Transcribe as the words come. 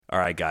All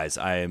right, guys,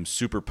 I am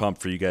super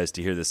pumped for you guys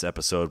to hear this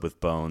episode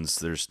with Bones.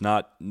 There's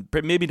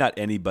maybe not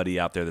anybody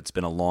out there that's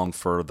been along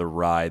for the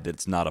ride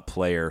that's not a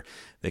player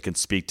that can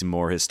speak to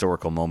more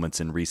historical moments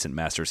in recent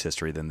Masters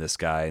history than this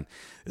guy.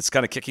 It's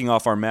kind of kicking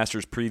off our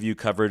Masters preview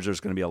coverage.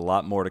 There's going to be a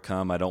lot more to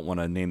come. I don't want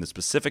to name the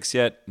specifics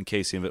yet in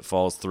case any of it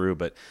falls through,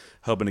 but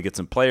hoping to get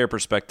some player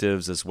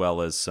perspectives as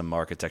well as some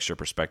architecture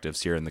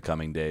perspectives here in the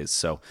coming days.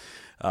 So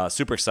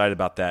super excited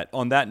about that.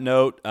 On that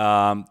note,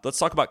 let's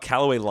talk about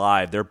Callaway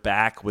Live. They're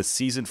back with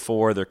Season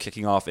 4. They're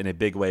kicking off in a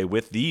big way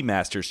with the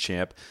Masters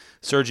champ,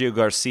 Sergio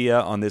Garcia,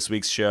 on this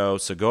week's show.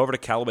 So go over to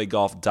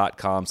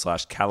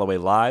CallawayGolf.com/Callaway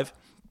Live.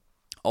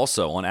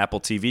 Also, on Apple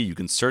TV, you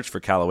can search for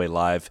Callaway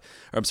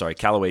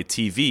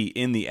TV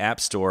in the App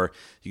Store.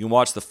 You can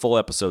watch the full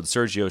episode.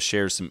 Sergio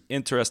shares some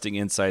interesting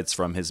insights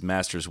from his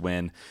Masters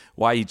win,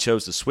 why he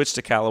chose to switch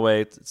to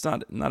Callaway. It's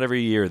not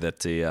every year that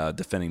the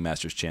defending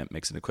Masters champ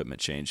makes an equipment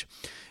change.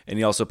 And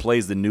he also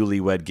plays the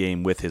newlywed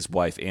game with his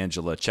wife,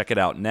 Angela. Check it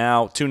out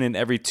now. Tune in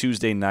every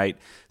Tuesday night,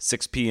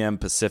 6 p.m.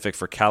 Pacific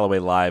for Callaway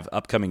Live.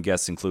 Upcoming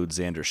guests include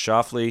Xander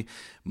Schauffele,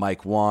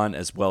 Mike Wan,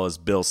 as well as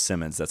Bill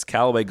Simmons. That's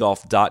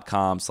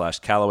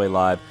CallawayGolf.com/Callaway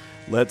Live.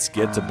 Let's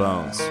get to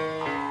Bones.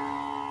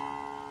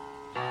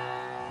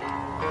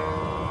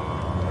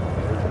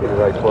 Be the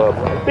right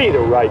club. Be the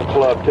right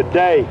club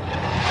today.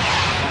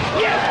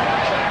 Yes!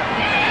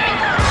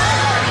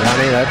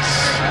 Johnny,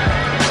 that's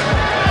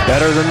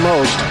better than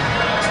most.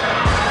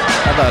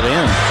 How about in?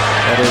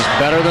 That is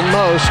better than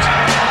most.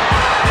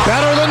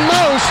 Better than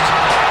most!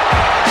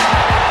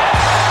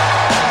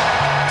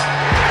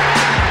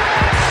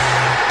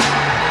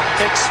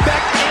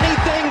 Expect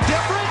anything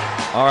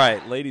different? All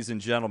right, ladies and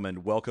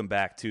gentlemen, welcome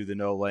back to the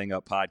No Laying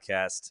Up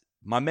podcast.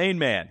 My main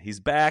man, he's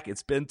back.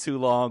 It's been too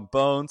long.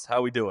 Bones,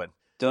 how we doing?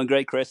 Doing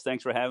great, Chris.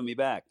 Thanks for having me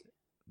back.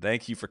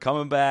 Thank you for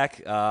coming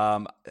back.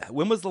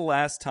 When was the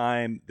last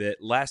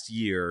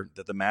year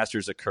that the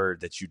Masters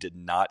occurred that you did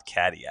not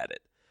caddy at it?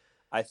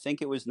 I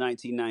think it was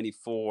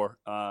 1994.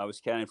 I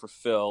was caddying for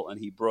Phil, and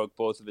he broke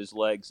both of his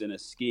legs in a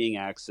skiing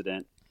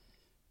accident,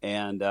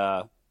 and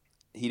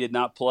he did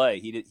not play.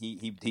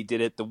 He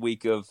did it the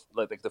week of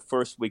like the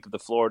first week of the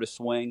Florida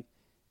swing,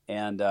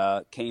 and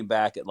came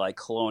back at like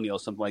Colonial,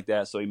 something like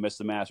that. So he missed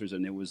the Masters,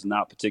 and it was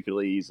not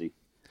particularly easy.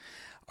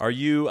 Are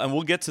you? And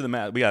we'll get to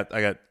the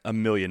I got a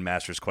million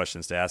Masters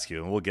questions to ask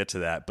you, and we'll get to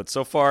that. But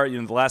so far,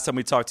 the last time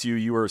we talked to you,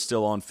 you were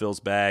still on Phil's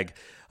bag.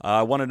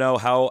 I want to know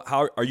how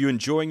are you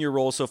enjoying your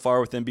role so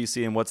far with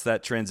NBC, and what's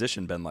that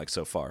transition been like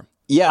so far?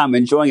 Yeah, I'm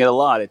enjoying it a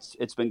lot.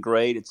 It's been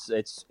great.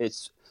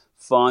 It's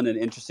fun and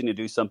interesting to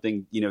do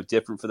something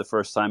different for the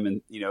first time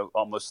in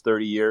almost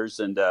 30 years,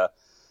 and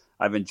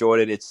I've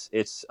enjoyed it.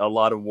 It's a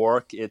lot of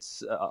work.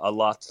 It's a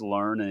lot to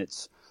learn, and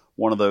it's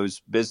one of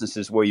those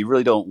businesses where you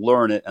really don't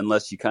learn it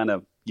unless you kind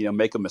of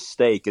make a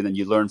mistake, and then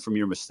you learn from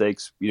your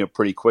mistakes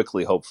pretty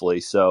quickly, hopefully.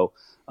 So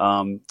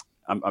I'm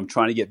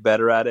trying to get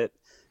better at it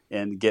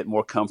and get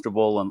more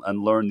comfortable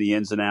and learn the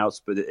ins and outs,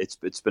 but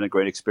it's been a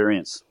great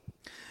experience.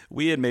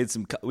 We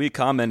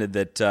commented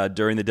that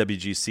during the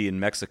WGC in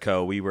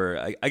Mexico,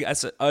 I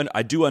guess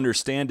I do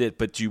understand it,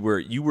 but you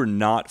were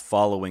not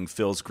following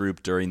Phil's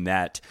group during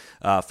that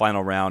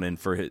final round and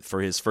for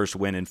his first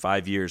win in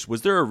 5 years.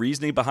 Was there a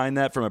reasoning behind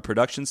that from a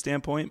production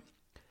standpoint?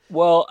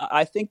 Well,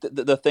 I think that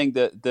the thing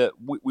that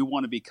we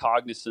want to be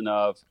cognizant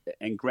of,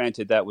 and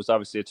granted that was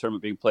obviously a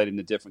tournament being played in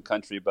a different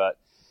country, but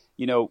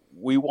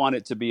we want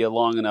it to be a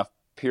long enough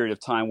period of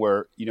time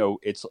where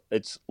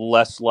it's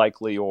less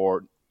likely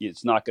or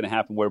it's not going to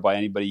happen whereby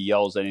anybody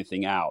yells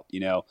anything out.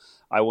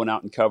 I went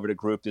out and covered a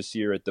group this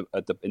year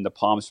in the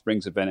Palm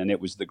Springs event, and it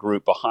was the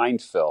group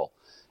behind Phil,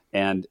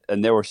 and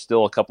there were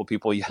still a couple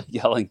people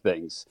yelling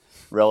things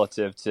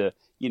relative to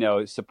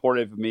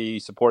supportive of me,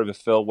 supportive of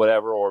Phil,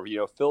 whatever, or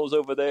Phil's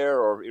over there,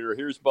 or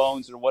here's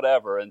Bones, or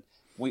whatever, and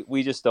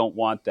we just don't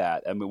want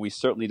that. I mean, we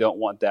certainly don't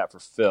want that for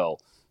Phil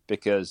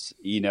because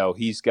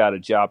he's got a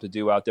job to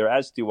do out there,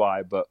 as do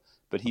I, but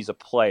he's a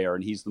player,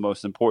 and he's the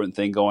most important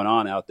thing going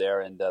on out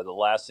there. And the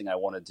last thing I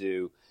want to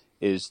do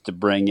is to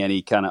bring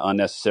any kind of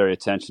unnecessary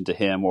attention to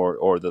him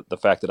or the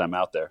fact that I'm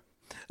out there.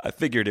 I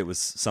figured it was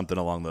something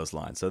along those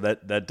lines. So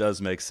that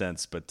does make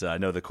sense, but I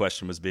know the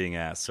question was being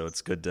asked, so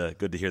it's good to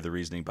hear the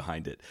reasoning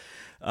behind it.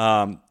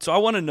 So I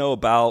want to know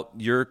about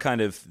your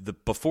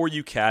before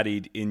you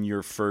caddied in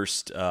your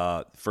first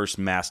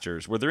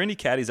Masters. Were there any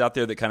caddies out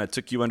there that kind of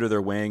took you under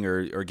their wing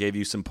or gave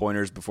you some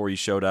pointers before you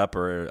showed up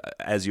or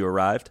as you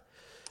arrived?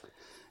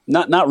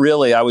 Not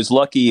really. I was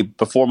lucky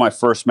before my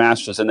first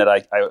Masters in that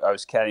I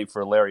was caddying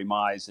for Larry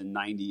Mize in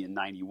 90 and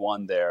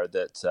 91 there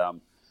that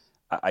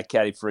I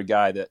caddied for a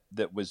guy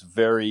that was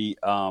very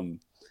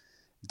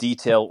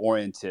detail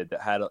oriented,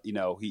 that had he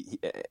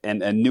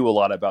knew a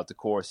lot about the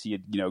course. He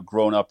had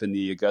grown up in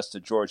the Augusta,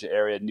 Georgia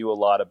area, knew a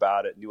lot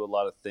about it, knew a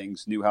lot of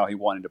things, knew how he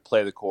wanted to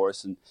play the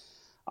course. And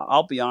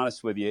I'll be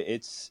honest with you,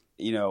 it's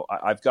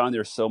I've gone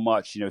there so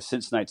much,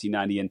 since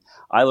 1990, and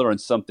I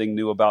learned something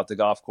new about the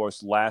golf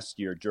course last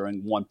year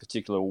during one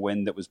particular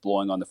wind that was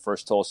blowing on the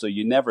first hole. So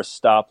you never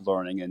stop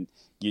learning, and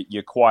you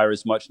acquire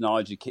as much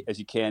knowledge as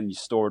you can. You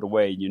store it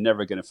away, and you're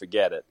never going to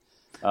forget it.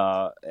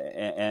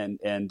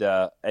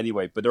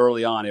 Anyway, but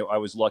early on, I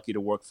was lucky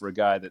to work for a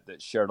guy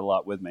that shared a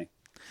lot with me.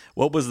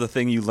 What was the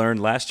thing you learned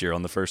last year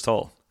on the first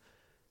hole?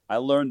 I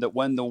learned that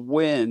when the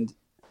wind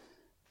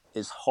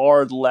is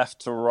hard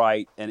left to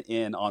right and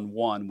in on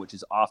one, which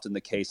is often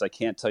the case. I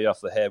can't tell you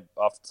off the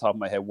top of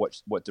my head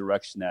what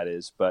direction that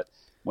is, but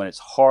when it's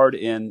hard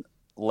in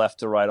left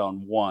to right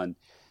on one,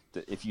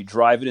 if you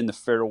drive it in the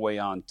fairway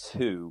on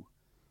two,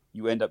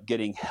 you end up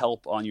getting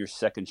help on your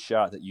second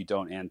shot that you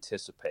don't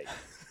anticipate.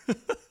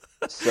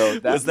 So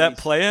was that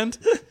planned?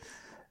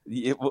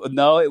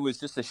 No, it was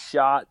just a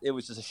shot. It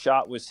was just a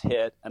shot was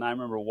hit, and I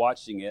remember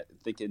watching it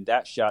and thinking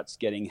that shot's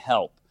getting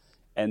help.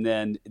 And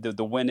then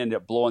the wind ended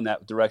up blowing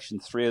that direction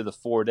 3 of the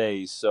 4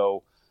 days.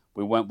 So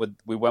we went with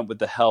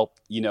the help,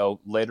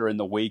 later in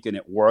the week, and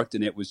it worked.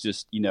 And it was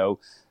just,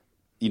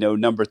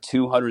 number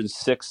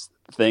 206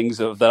 things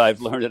that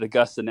I've learned at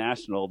Augusta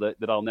National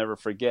that I'll never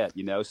forget.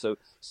 So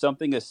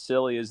something as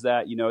silly as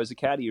that, as a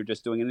caddy, you're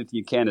just doing anything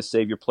you can to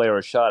save your player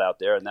a shot out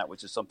there, and that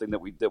was just something that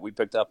we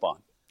picked up on.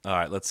 All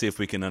right, let's see if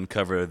we can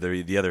uncover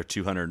the other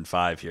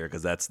 205 here,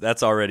 because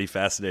that's already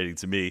fascinating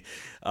to me.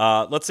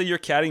 Let's say you're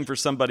caddying for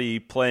somebody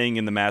playing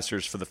in the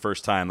Masters for the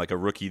first time, like a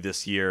rookie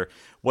this year.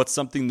 What's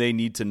something they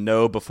need to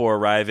know before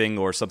arriving,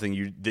 or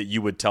something that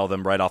you would tell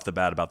them right off the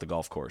bat about the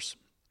golf course?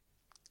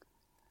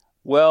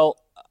 Well,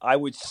 I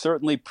would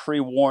certainly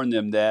pre-warn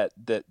them that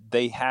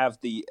they have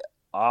the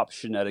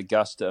option at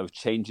Augusta of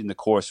changing the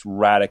course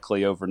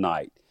radically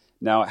overnight.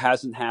 Now, it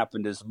hasn't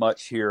happened as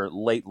much here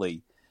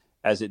lately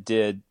as it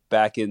did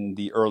back in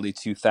the early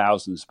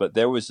 2000s, but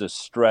there was a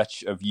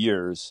stretch of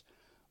years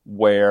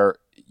where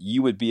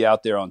you would be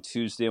out there on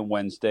Tuesday and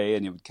Wednesday,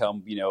 and it would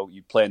come,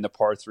 you'd play in the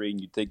par 3,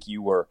 and you'd think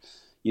you were,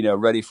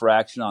 ready for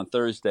action on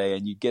Thursday,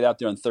 and you'd get out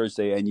there on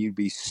Thursday, and you'd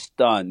be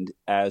stunned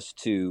as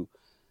to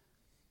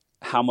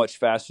how much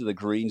faster the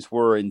greens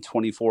were in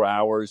 24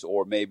 hours,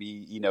 or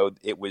maybe,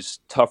 it was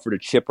tougher to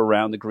chip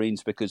around the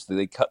greens because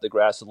they cut the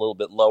grass a little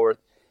bit lower,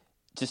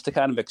 just to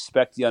kind of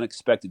expect the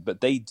unexpected.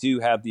 But they do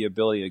have the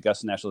ability at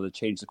Augusta National to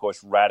change the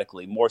course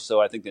radically, more so,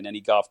 I think, than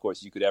any golf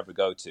course you could ever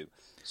go to.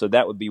 So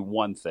that would be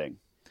one thing,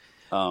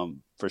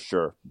 for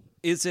sure.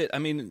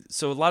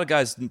 So a lot of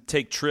guys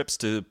take trips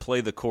to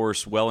play the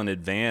course well in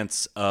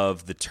advance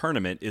of the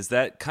tournament. Is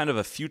that kind of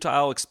a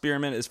futile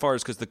experiment as far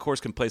as, because the course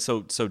can play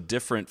so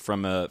different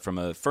from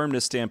a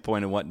firmness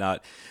standpoint and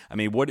whatnot? I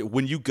mean,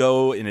 when you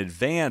go in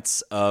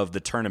advance of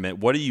the tournament,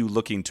 what are you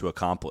looking to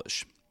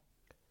accomplish?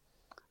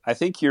 I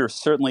think you're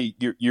certainly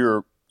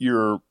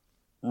you're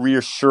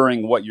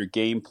reassuring what your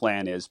game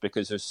plan is,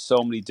 because there's so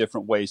many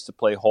different ways to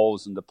play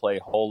holes and to play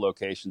hole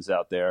locations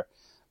out there.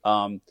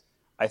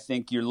 I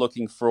think you're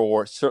looking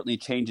for certainly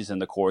changes in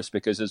the course,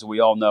 because as we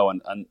all know,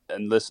 and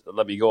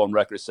let me go on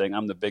record saying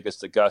I'm the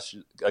biggest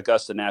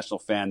Augusta National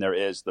fan there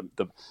is.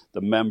 The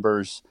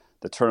members,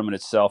 the tournament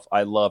itself,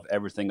 I love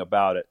everything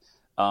about it.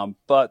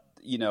 But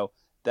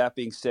that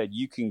being said,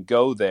 you can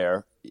go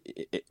there,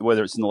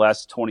 whether it's in the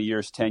last 20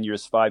 years, 10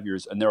 years, 5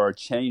 years, and there are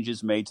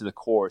changes made to the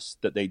course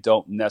that they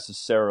don't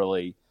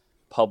necessarily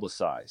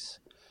publicize.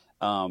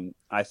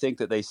 I think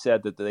that they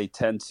said that they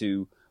tend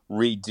to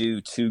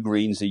redo 2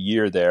 greens a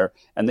year there,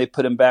 and they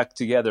put them back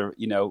together,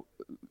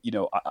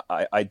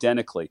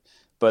 identically.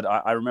 But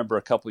I remember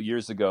a couple of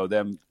years ago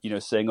them,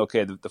 saying,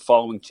 okay, the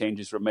following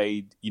changes were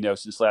made,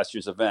 since last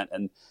year's event,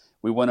 and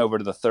we went over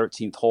to the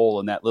 13th hole,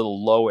 and that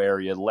little low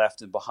area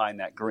left and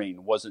behind that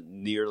green wasn't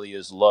nearly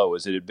as low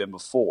as it had been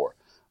before.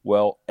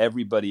 Well,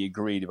 everybody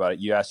agreed about it.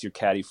 You ask your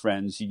caddy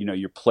friends,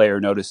 your player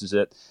notices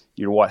it,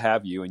 your what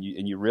have you, and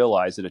you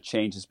realize that a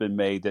change has been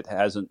made that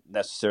hasn't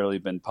necessarily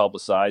been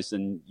publicized,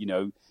 and you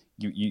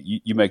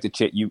make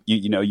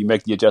you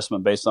make the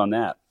adjustment based on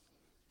that.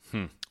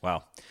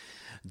 Wow.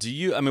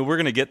 We're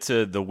going to get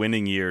to the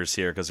winning years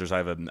here, because I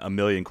have a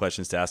million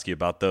questions to ask you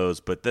about those.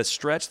 But the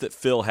stretch that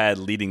Phil had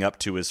leading up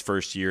to his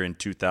first year in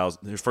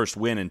 2000, his first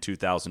win in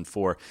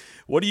 2004,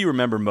 what do you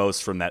remember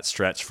most from that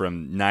stretch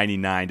from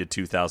 99 to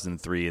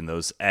 2003 and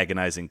those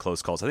agonizing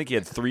close calls? I think he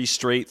had 3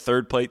 straight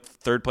third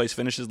place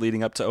finishes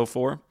leading up to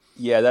 2004.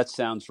 Yeah, that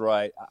sounds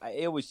right.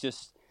 It was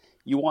just,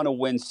 you want to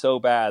win so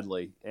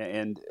badly,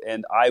 and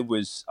I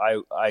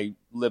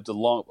lived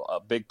a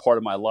big part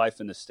of my life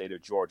in the state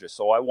of Georgia,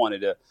 so I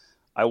wanted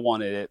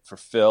it for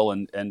Phil,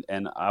 and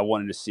I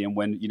wanted to see him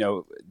win,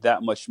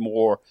 that much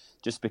more,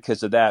 just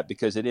because of that,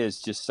 because it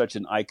is just such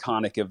an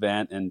iconic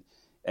event,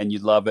 and you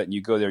love it, and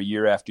you go there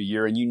year after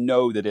year, and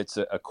that it's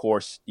a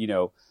course,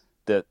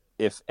 that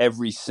if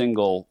every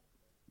single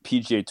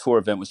PGA Tour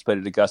event was played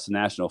at Augusta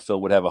National, Phil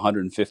would have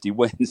 150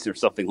 wins or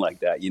something like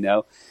that.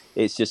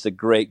 It's just a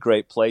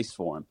great place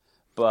for him.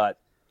 But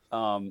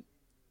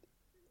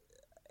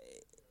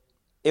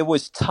It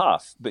was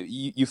tough, but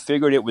you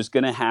figured it was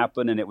going to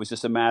happen, and it was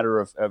just a matter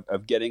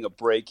of getting a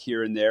break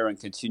here and there and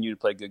continue to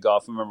play good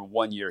golf. I remember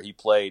one year he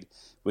played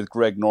with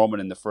Greg Norman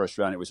in the first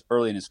round. It was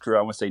early in his career.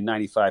 I want to say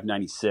 95,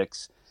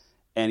 96,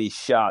 and he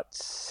shot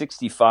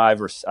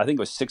 65, or I think it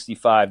was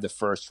 65 the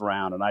first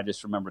round. And I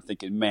just remember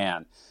thinking,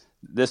 man,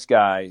 this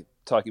guy,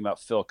 talking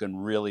about Phil, can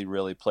really,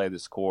 really play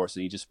this course.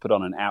 And he just put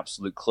on an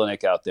absolute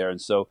clinic out there.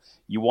 And so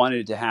you wanted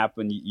it to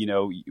happen.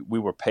 We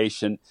were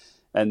patient.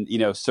 And,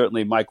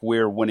 certainly Mike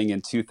Weir winning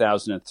in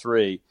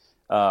 2003,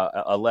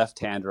 a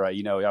left-hander,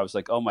 I was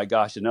like, oh, my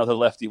gosh, another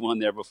lefty won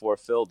there before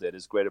Phil did,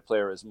 as great a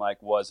player as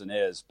Mike was and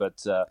is.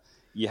 But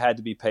you had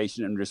to be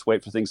patient and just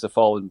wait for things to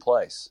fall in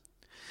place.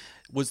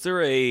 Was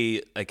there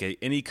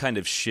any kind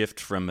of shift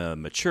from a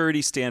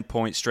maturity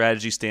standpoint,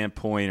 strategy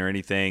standpoint, or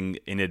anything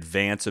in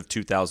advance of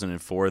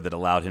 2004 that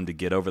allowed him to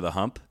get over the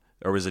hump?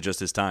 Or was it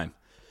just his time?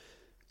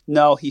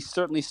 No, he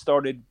certainly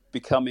started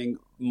becoming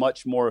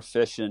much more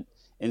efficient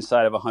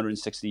inside of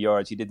 160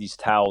 yards. He did these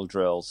towel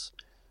drills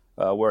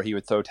where he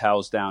would throw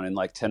towels down in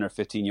like 10 or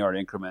 15-yard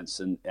increments,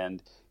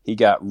 and he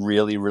got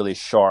really, really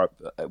sharp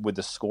with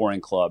the scoring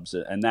clubs,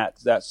 and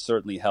that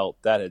certainly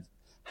helped. That had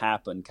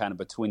happened kind of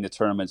between the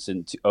tournaments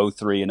in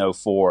 03 and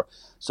 04,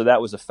 so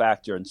that was a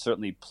factor. And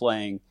certainly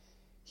playing,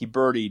 he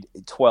birdied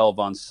 12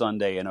 on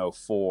Sunday in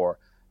 04,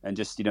 and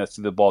just threw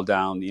the ball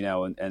down,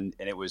 and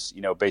it was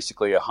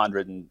basically a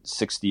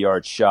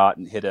 160-yard shot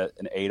and hit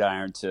an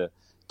 8-iron to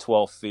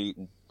 12 feet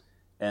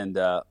and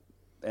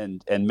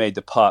made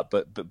the putt,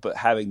 but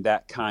having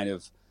that kind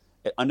of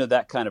under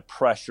that kind of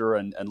pressure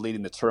and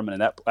leading the tournament,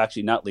 and that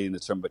actually not leading the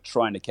tournament, but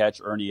trying to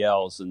catch Ernie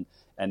Els and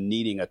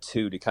needing a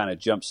 2 to kind of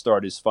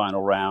jumpstart his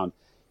final round,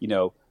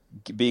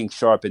 being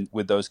sharp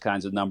with those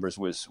kinds of numbers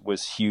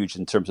was huge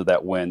in terms of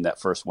that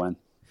first win.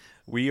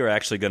 We are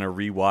actually going to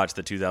rewatch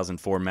the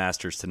 2004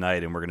 Masters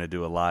tonight, and we're going to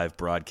do a live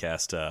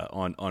broadcast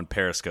on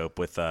Periscope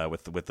with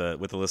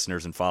the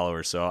listeners and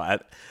followers. So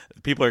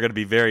people are going to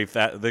be they're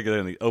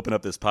going to open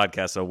up this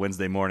podcast on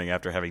Wednesday morning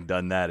after having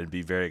done that and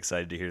be very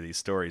excited to hear these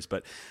stories.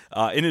 But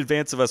in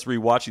advance of us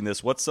rewatching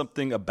this, what's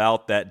something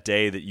about that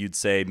day that you'd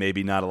say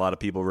maybe not a lot of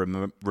people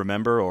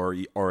remember or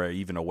are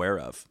even aware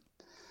of?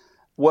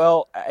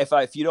 Well,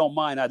 if you don't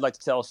mind, I'd like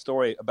to tell a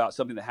story about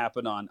something that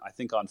happened on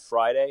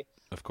Friday.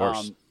 Of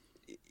course.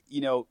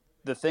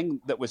 The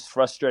thing that was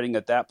frustrating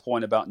at that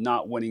point about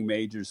not winning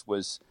majors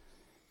was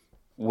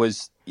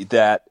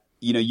that,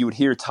 you would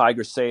hear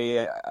Tiger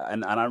say,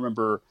 and I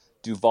remember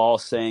Duval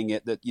saying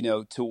it, that,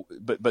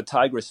 but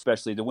Tiger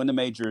especially, to win the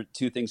major,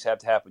 2 things have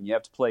to happen. You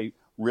have to play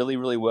really,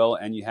 really well,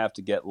 and you have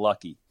to get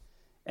lucky.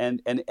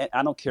 And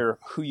I don't care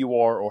who you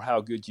are or how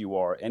good you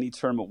are, any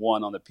tournament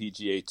won on the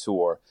PGA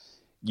Tour,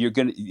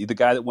 the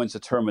guy that wins the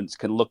tournaments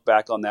can look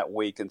back on that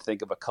week and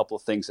think of a couple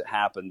of things that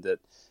happened that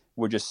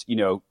were just,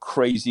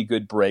 crazy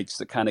good breaks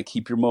that kind of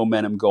keep your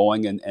momentum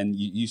going. And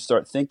you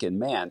start thinking,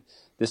 man,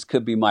 this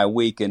could be my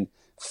week. And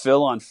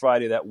Phil on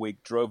Friday that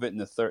week drove it in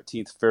the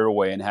 13th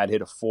fairway and had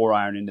hit a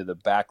 4-iron into the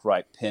back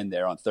right pin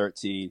there on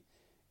 13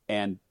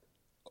 and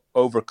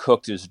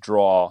overcooked his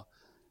draw.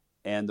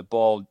 And the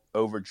ball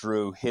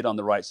overdrew, hit on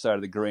the right side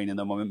of the green, and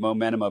the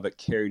momentum of it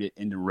carried it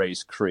into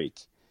Rays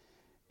Creek.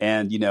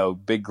 And,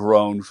 big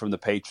groan from the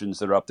patrons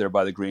that are up there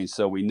by the green.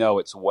 So we know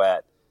it's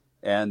wet.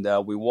 And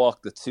we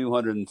walked the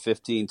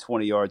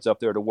 20 yards up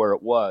there to where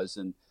it was.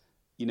 And,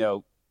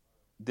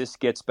 this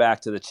gets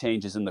back to the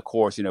changes in the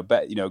course.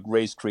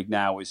 Rays Creek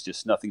now is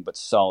just nothing but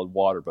solid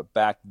water. But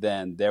back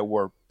then there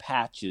were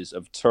patches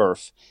of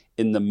turf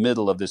in the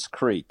middle of this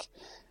creek.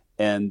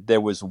 And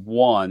there was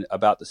one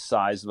about the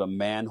size of a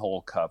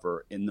manhole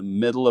cover in the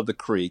middle of the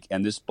creek.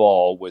 And this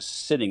ball was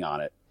sitting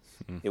on it.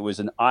 It was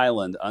an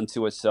island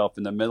unto itself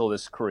in the middle of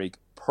this creek,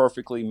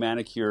 perfectly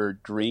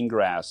manicured green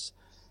grass.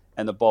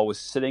 And the ball was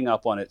sitting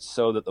up on it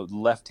so that the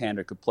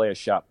left-hander could play a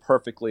shot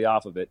perfectly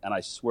off of it. And I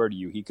swear to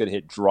you, he could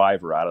hit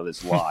driver out of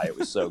this lie. It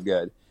was so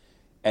good.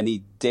 And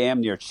he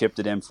damn near chipped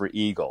it in for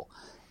eagle.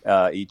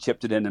 He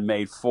chipped it in and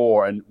made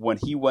 4. And when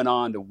he went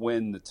on to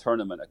win the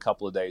tournament a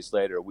couple of days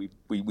later, we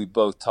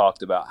both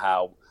talked about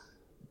how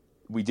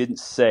we didn't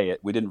say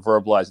it. We didn't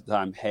verbalize at the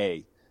time,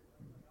 hey,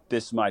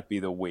 this might be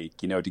the week,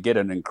 to get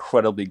an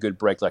incredibly good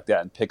break like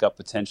that and pick up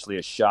potentially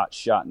a shot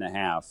and a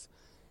half.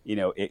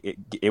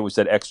 It was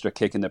that extra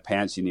kick in the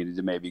pants you needed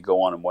to maybe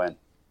go on and win.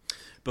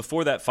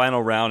 Before that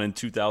final round in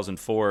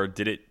 2004,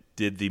 did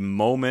the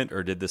moment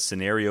or did the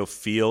scenario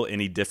feel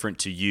any different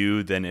to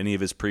you than any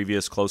of his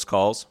previous close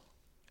calls?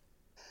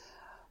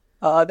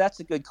 That's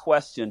a good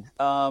question.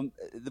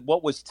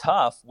 What was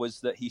tough was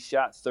that he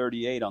shot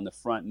 38 on the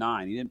front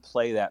 9. He didn't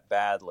play that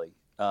badly.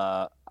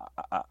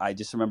 I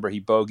just remember he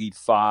bogeyed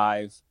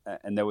 5,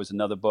 and there was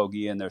another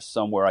bogey in there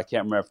somewhere. I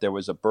can't remember if there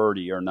was a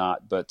birdie or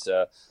not, but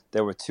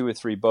there were 2 or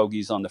 3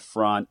 bogeys on the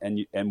front,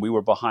 and we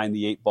were behind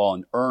the 8 ball,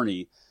 and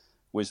Ernie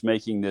was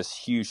making this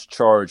huge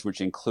charge,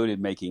 which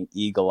included making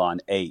eagle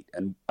on 8.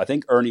 And I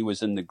think Ernie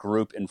was in the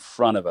group in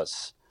front of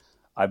us,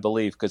 I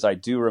believe, because I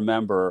do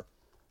remember,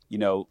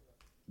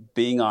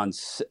 being on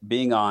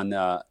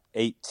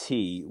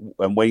 8T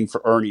and waiting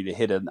for Ernie to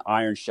hit an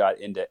iron shot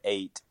into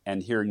 8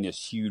 and hearing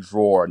this huge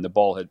roar, and the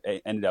ball had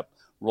ended up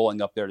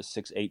rolling up there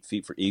to 8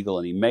 feet for eagle,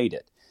 and he made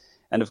it.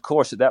 And of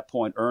course, at that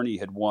point, Ernie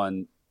had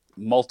won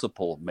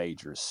multiple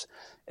majors,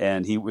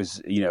 and he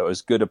was,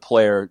 as good a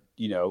player,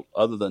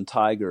 other than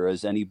Tiger,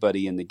 as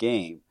anybody in the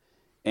game.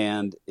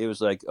 And it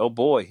was like, oh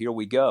boy, here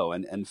we go.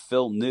 And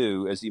Phil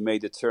knew as he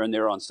made the turn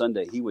there on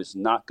Sunday, he was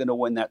not going to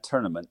win that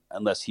tournament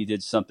unless he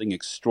did something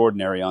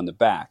extraordinary on the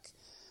back.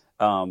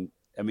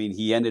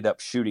 He ended up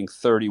shooting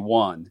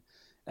 31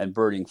 and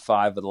birding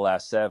 5 of the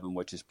last 7,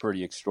 which is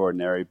pretty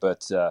extraordinary.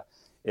 But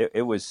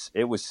it was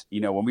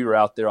when we were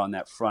out there on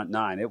that front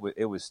 9,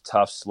 it was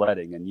tough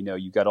sledding. And,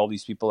 you got all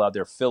these people out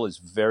there. Phil is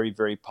very,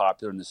 very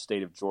popular in the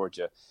state of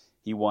Georgia.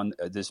 He won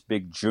this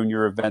big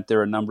junior event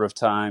there a number of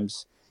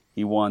times.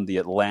 He won the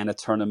Atlanta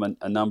tournament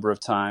a number of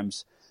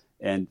times,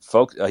 and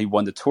he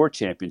won the tour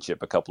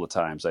championship a couple of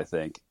times, I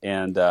think.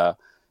 And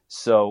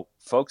so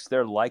folks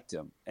there liked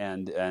him,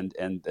 and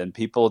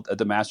people at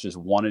the Masters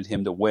wanted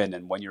him to win.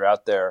 And when you're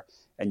out there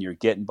and you're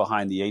getting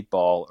behind the 8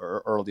 ball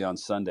early on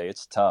Sunday,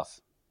 it's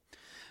tough.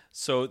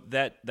 So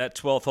that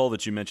 12th hole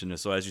that you mentioned,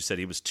 so as you said,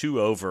 he was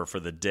 2 over for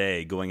the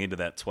day going into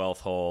that 12th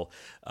hole.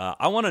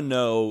 I want to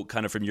know,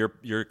 kind of from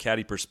your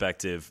caddy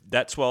perspective,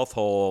 that 12th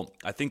hole,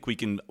 I think we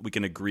can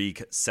agree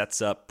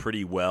sets up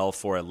pretty well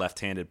for a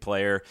left-handed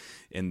player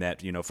in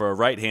that, for a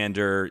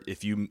right-hander,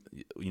 if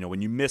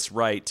when you miss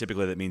right,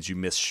 typically that means you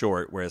miss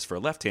short, whereas for a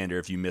left-hander,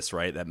 if you miss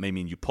right, that may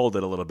mean you pulled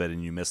it a little bit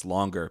and you miss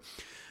longer.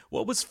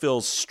 What was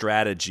Phil's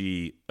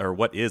strategy, or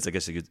what is, I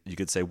guess you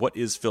could say, what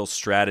is Phil's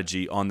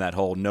strategy on that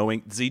hole?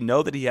 Does he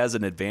know that he has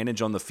an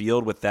advantage on the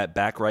field with that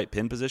back right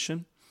pin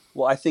position?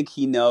 Well, I think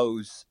he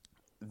knows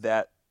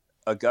that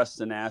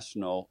Augusta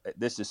National,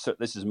 this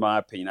is my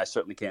opinion, I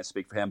certainly can't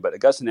speak for him, but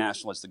Augusta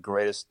National is the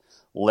greatest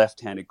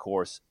left-handed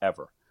course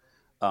ever.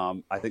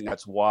 I think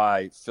that's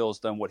why Phil's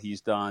done what he's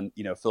done.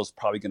 Phil's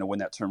probably going to win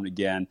that tournament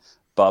again.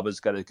 Bubba's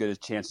got as good a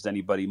chance as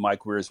anybody.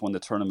 Mike Weir's won the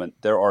tournament.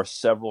 There are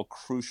several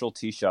crucial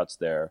tee shots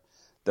there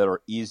that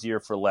are easier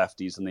for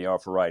lefties than they are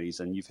for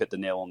righties, and you've hit the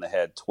nail on the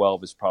head.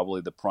 12 is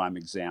probably the prime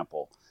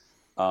example,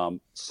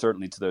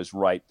 certainly to those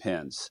right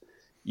pins.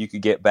 You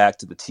could get back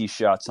to the tee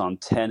shots on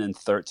 10 and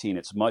 13.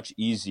 It's much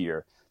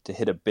easier to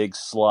hit a big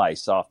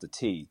slice off the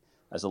tee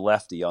as a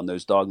lefty on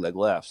those dogleg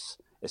lefts,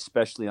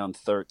 especially on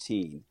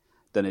 13,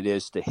 than it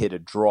is to hit a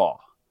draw,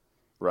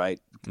 right?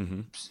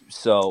 Mm-hmm.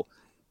 So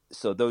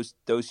those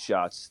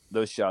shots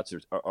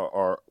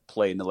are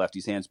played in the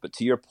lefty's hands. But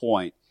to your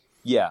point,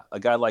 yeah, a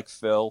guy like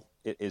Phil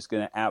is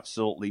going to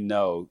absolutely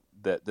know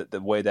that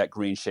the way that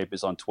green shape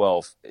is on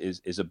 12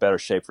 is a better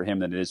shape for him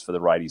than it is for the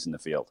righties in the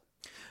field.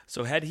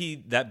 So had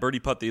that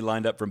birdie putt that he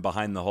lined up from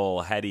behind the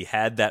hole, had he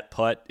had that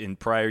putt in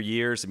prior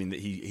years? I mean,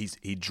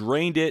 he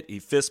drained it, he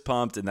fist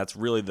pumped, and that's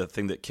really the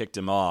thing that kicked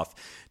him off.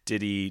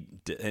 Did he?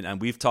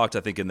 And we've talked,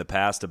 I think, in the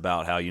past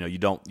about how you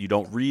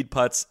don't read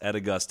putts at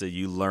Augusta,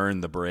 you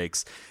learn the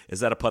breaks. Is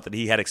that a putt that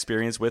he had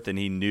experience with, and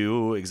he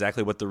knew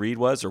exactly what the read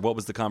was, or what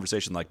was the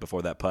conversation like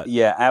before that putt?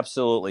 Yeah,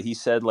 absolutely. He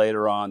said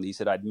later on,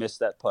 I'd missed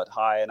that putt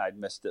high and I'd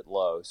missed it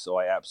low, so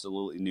I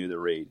absolutely knew the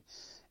read.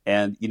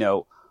 And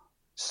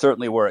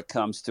certainly where it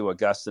comes to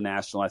Augusta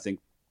National, I think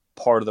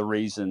part of the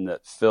reason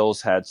that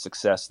Phil's had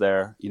success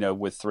there,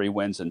 with 3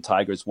 wins and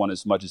Tiger's won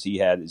as much as he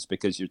had, is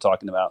because you're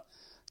talking about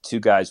 2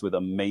 guys with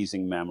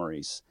amazing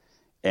memories.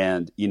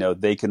 And,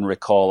 they can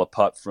recall a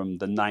putt from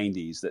the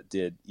 90s that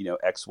did,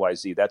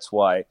 XYZ. That's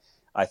why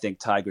I think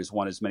Tiger's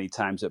won as many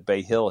times at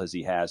Bay Hill as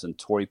he has, and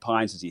Torrey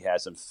Pines as he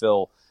has, and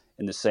Phil,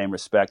 in the same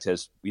respect,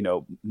 has,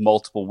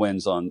 multiple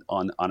wins on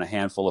a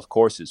handful of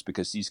courses,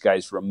 because these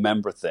guys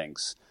remember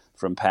things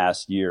from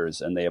past years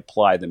and they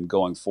apply them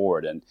going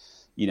forward. And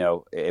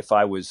if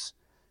I was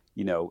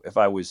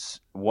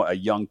a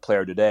young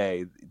player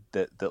today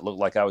that looked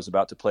like I was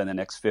about to play in the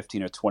next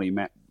 15 or 20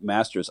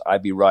 Masters,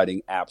 I'd be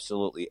writing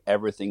absolutely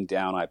everything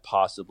down I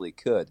possibly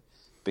could,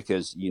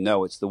 because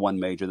it's the one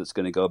major that's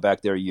going to go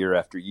back there year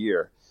after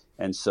year.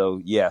 And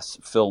so yes,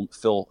 Phil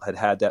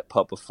had that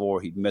putt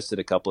before. He'd missed it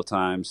a couple of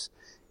times,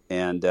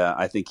 and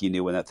I think he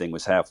knew when that thing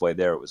was halfway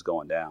there, it was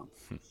going down.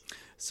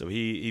 So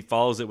he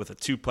follows it with a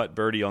 2-putt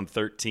birdie on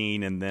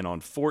 13, and then on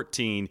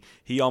 14,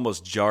 he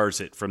almost jars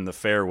it from the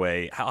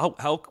fairway.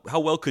 How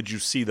well could you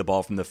see the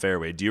ball from the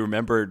fairway? Do you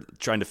remember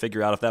trying to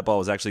figure out if that ball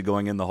was actually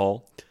going in the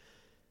hole?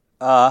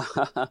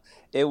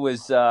 It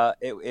was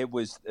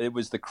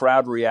the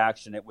crowd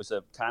reaction. It was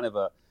a kind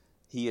of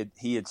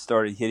he had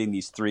started hitting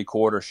these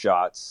 3/4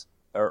 shots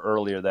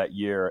earlier that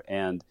year,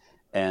 and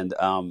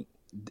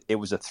it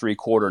was a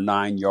 3/4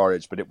 9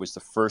 yardage, but it was the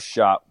first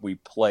shot we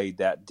played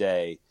that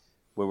day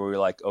where we were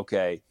like,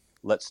 okay,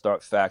 let's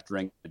start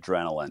factoring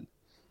adrenaline.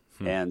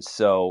 And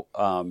so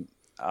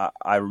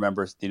I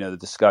remember, the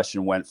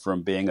discussion went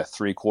from being a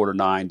 3/4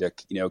 9 to,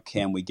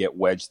 can we get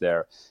wedged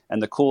there? And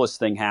the coolest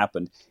thing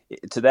happened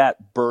to that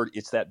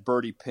it's that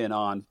birdie pin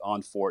on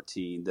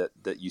 14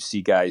 that you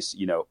see guys,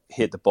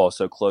 hit the ball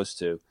so close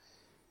to.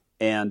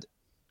 And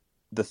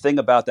the thing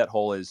about that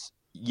hole is,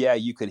 yeah,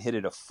 you can hit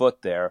it a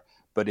foot there,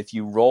 But if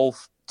you roll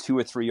 2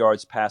 or 3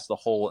 yards past the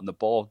hole and the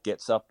ball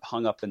gets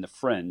hung up in the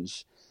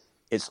fringe,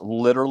 it's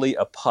literally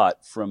a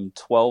putt from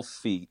 12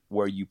 feet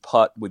where you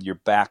putt with your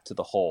back to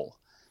the hole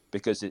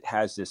because it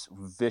has this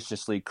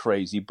viciously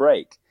crazy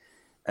break.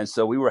 And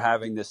so we were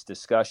having this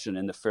discussion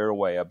in the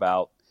fairway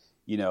about,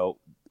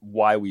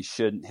 why we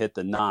shouldn't hit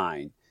the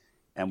 9.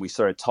 And we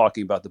started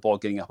talking about the ball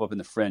getting up in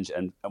the fringe.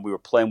 And we were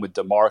playing with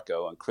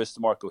DeMarco. And Chris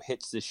DeMarco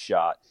hits this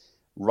shot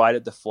right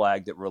at the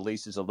flag that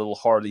releases a little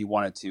harder than he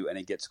wanted to. And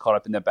it gets caught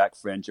up in the back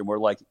fringe. And we're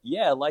like,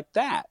 yeah, like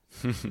that.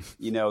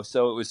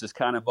 So it was this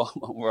kind of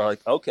moment where we're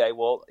like, okay,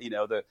 well,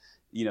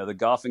 the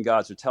golfing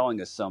gods are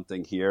telling us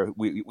something here.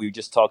 We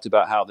just talked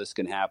about how this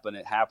can happen.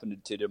 It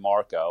happened to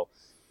DeMarco.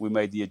 We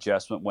made the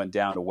adjustment, went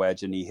down a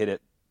wedge, and he hit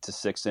it to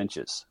 6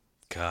 inches.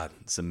 God,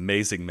 it's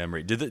amazing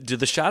memory. Do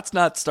the shots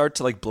not start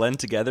to like blend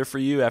together for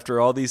you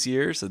after all these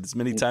years, as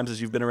many times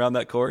as you've been around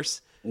that course?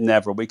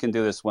 Never. We can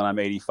do this when I'm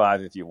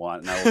 85 if you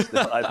want, and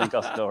I think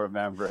I'll still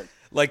remember it.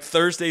 Like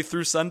Thursday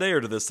through Sunday, or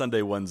do the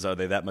Sunday ones, are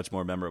they that much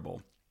more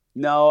memorable?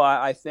 No,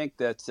 I think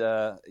that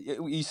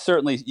you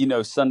certainly,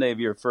 Sunday of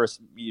your first,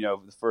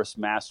 the first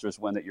Masters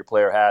win that your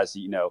player has,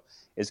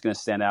 is going to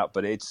stand out.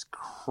 But it's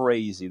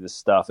crazy the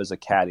stuff as a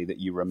caddy that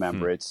you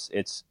remember.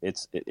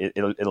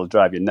 It'll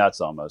drive you nuts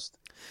almost.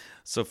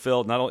 So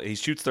Phil, not only he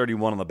shoots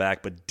 31 on the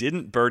back, but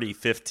didn't birdie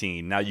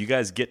 15. Now you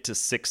guys get to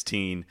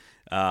 16.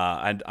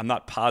 And I'm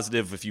not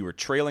positive if you were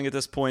trailing at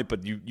this point,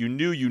 but you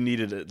knew you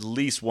needed at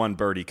least one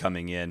birdie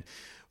coming in.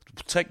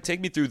 Take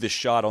me through the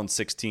shot on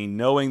 16,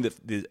 knowing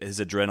that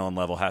his adrenaline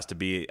level has to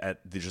be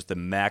at just the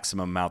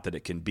maximum amount that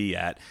it can be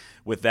at.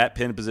 With that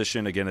pin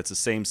position, again, it's the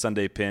same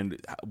Sunday pin.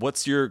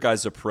 What's your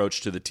guys'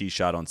 approach to the tee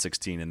shot on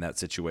 16 in that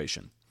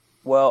situation?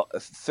 Well,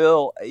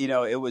 Phil,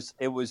 it was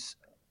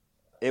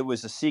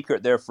a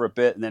secret there for a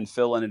bit, and then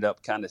Phil ended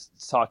up kind of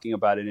talking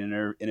about it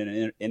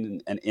in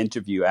an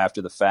interview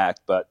after the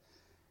fact. But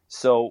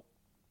so,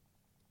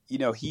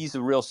 he's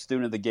a real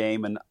student of the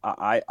game, and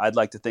I'd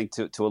like to think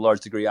to a large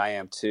degree I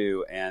am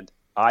too. And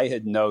I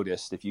had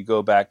noticed, if you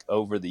go back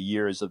over the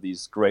years of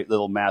these great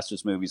little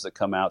Masters movies that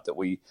come out that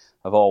we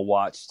have all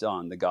watched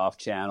on the Golf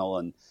Channel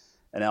and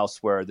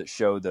elsewhere that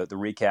show the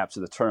recaps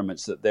of the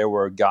tournaments, that there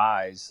were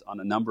guys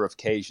on a number of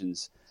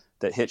occasions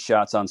that hit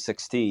shots on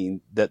 16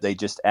 that they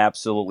just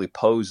absolutely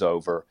pose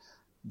over,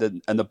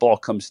 and the ball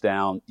comes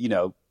down,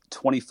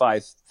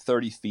 25,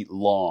 30 feet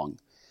long.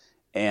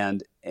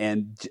 And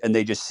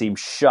they just seem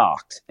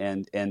shocked.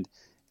 And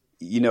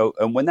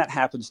when that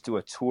happens to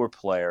a tour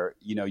player,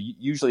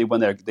 usually when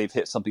they've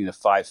hit something to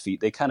 5 feet,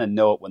 they kind of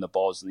know it when the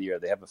ball's in the air.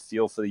 They have a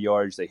feel for the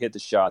yardage. They hit the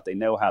shot. They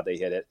know how they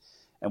hit it.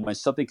 And when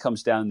something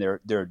comes down,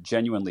 they're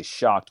genuinely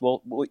shocked.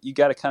 Well, you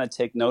got to kind of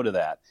take note of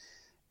that.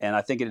 And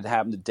I think it had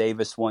happened to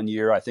Davis one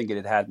year. I think it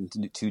had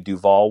happened to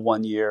Duval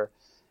one year.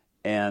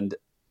 And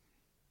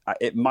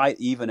it might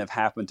even have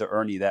happened to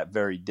Ernie that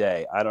very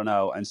day. I don't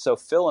know. And so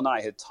Phil and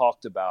I had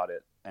talked about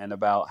it and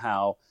about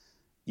how,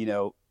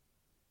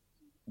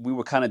 we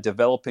were kind of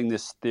developing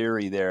this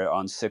theory there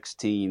on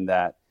 16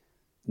 that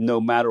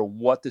no matter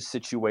what the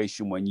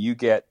situation, when you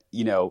get,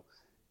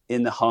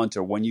 in the hunt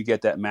or when you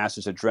get that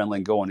Masters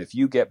adrenaline going, if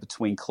you get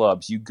between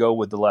clubs, you go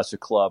with the lesser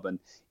club. And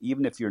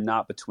even if you're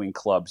not between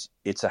clubs,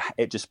 it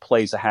just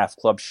plays a half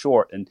club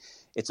short. And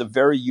it's a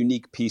very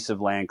unique piece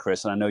of land,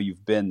 Chris, and I know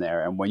you've been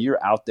there. And when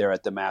you're out there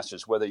at the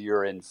Masters, whether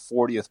you're in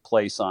 40th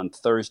place on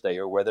Thursday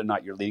or whether or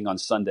not you're leading on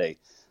Sunday,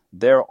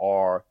 there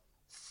are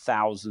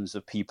thousands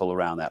of people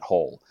around that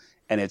hole.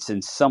 And it's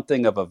in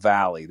something of a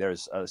valley.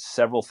 There's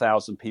several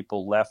thousand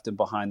people left and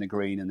behind the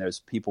green, and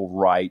there's people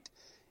right.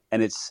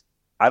 And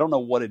I don't know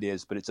what it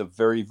is, but it's a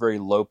very, very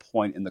low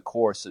point in the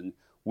course. And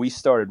we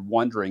started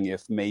wondering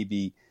if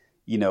maybe,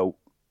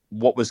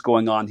 what was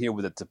going on here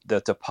with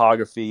the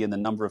topography and the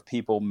number of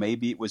people,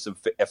 maybe it was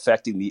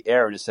affecting the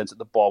air in a sense that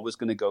the ball was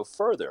going to go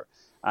further.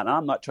 And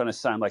I'm not trying to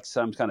sound like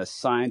some kind of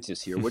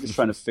scientist here. We're just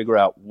trying to figure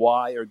out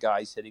why are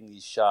guys hitting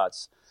these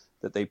shots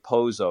that they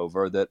pose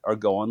over that are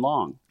going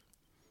long.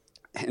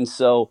 And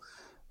so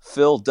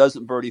Phil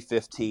doesn't birdie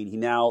 15. He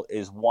now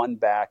is one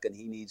back, and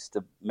he needs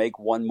to make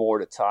one more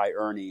to tie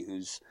Ernie,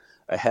 who's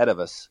ahead of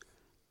us.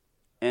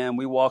 And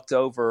we walked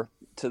over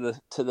to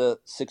the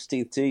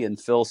 16th tee,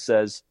 and Phil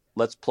says,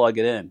 "Let's plug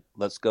it in.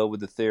 Let's go with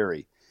the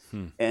theory."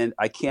 And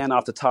I can't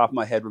off the top of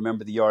my head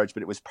remember the yardage,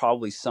 but it was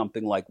probably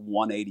something like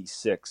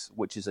 186,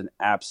 which is an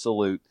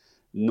absolute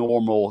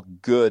normal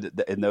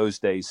good in those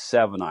days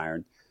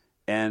 7-iron.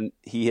 And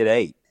he hit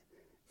 8.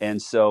 And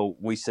so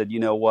we said, you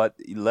know what,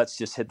 let's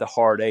just hit the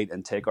hard 8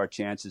 and take our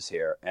chances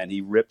here. And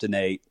he ripped an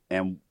 8,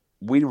 and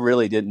we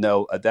really didn't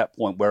know at that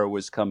point where it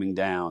was coming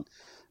down,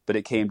 but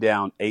it came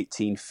down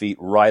 18 feet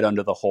right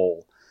under the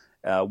hole,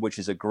 which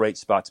is a great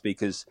spot to be,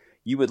 because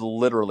you would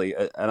literally,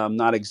 and I'm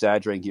not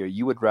exaggerating here,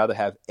 you would rather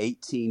have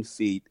 18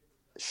 feet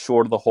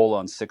short of the hole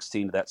on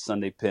 16 to that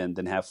Sunday pin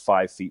than have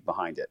 5 feet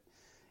behind it.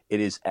 It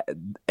is,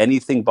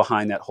 anything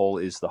behind that hole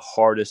is the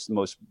hardest,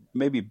 most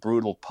maybe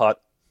brutal putt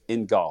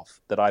in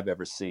golf that I've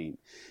ever seen.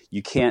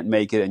 You can't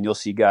make it, and you'll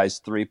see guys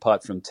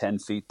 3-putt from 10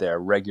 feet there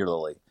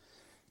regularly.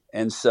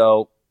 And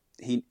so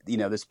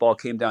this ball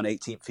came down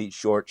 18 feet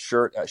short.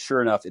 Sure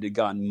enough, it had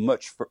gone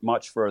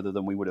much further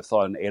than we would have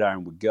thought an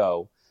 8-iron would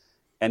go,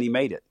 and he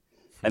made it.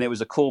 And it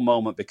was a cool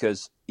moment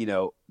because,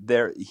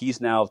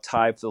 he's now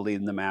tied for the lead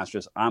in the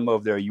Masters. I'm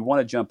over there. You want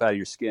to jump out of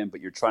your skin,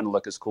 but you're trying to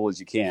look as cool as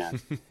you can.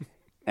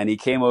 And he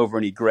came over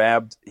and he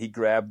grabbed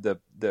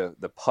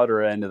the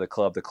putter end of the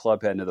club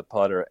head end of the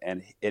putter,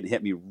 and it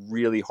hit me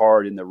really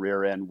hard in the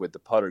rear end with the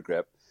putter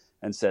grip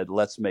and said,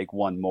 "Let's make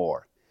one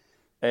more."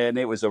 And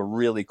it was a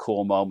really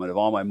cool moment. Of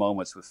all my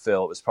moments with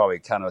Phil, it was probably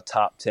kind of a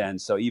top 10.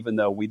 So even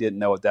though we didn't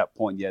know at that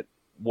point yet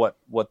what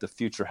the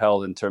future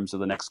held in terms of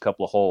the next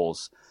couple of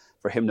holes,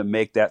 for him to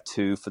make that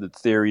 2, for the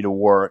theory to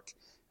work,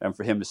 and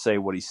for him to say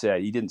what he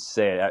said. He didn't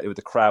say it.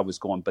 The crowd was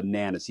going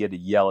bananas. He had to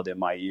yell it in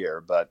my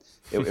ear, but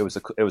it was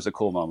a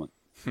cool moment.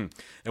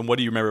 And what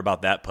do you remember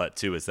about that putt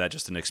too? Is that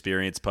just an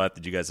experienced putt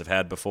that you guys have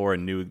had before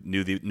and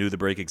knew the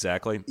break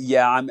exactly?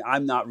 Yeah,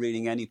 I'm not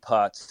reading any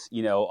putts,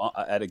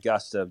 at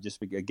Augusta.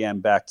 Just again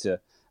back to,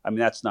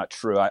 that's not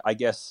true. I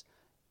guess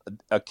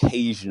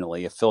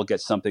occasionally if Phil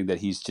gets something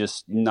that he's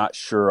just not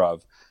sure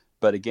of.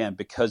 But again,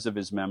 because of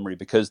his memory,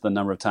 because of the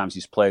number of times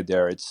he's played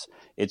there, it's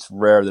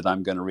rare that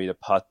I'm going to read a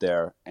putt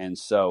there. And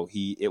so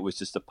it was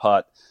just a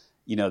putt,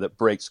 that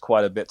breaks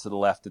quite a bit to the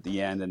left at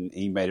the end, and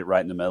he made it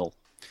right in the middle.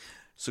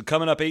 So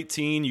coming up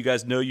 18, you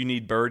guys know you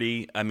need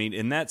birdie.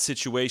 In that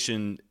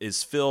situation,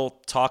 is Phil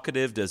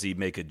talkative? Does he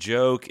make a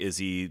joke? Does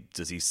he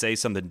say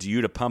something to you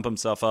to pump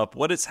himself up?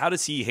 How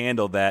does he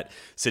handle that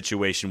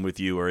situation with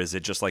you, or is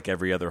it just like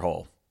every other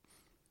hole?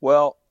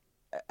 Well,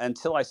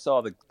 until I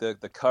saw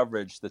the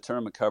coverage, the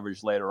tournament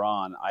coverage later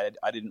on,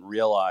 I didn't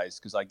realize,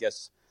 because I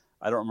guess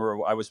I don't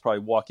remember. I was probably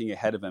walking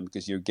ahead of him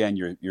because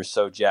you're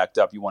so jacked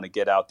up. You want to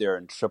get out there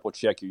and triple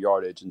check your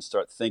yardage and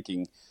start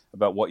thinking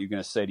about what you're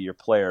going to say to your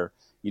player.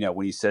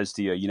 When he says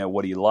to you,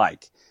 what do you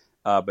like?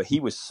 But he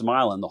was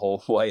smiling the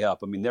whole way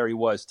up. There he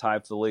was,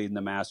 tied for the lead in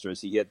the Masters.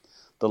 He hit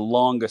the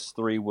longest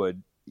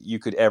 3-wood you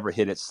could ever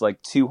hit. It's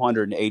like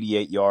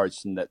 288 yards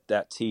from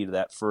that tee to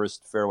that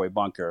first fairway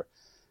bunker.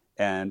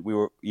 And we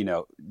were,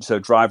 so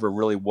driver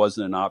really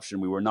wasn't an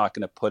option. We were not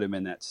going to put him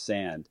in that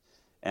sand.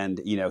 And,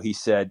 he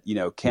said,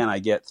 can I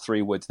get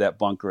 3-wood to that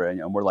bunker?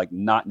 And we're like,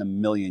 not in a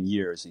million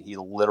years. And he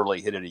literally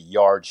hit it a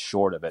yard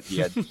short of it.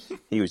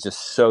 He was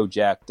just so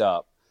jacked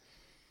up.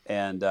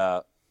 And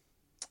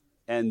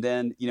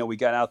then, we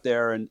got out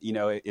there and,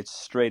 it's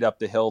straight up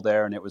the hill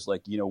there. And it was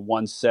like,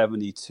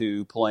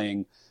 172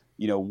 playing,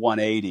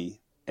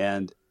 180.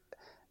 And,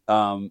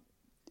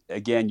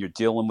 again, you're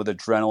dealing with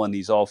adrenaline.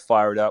 He's all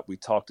fired up. We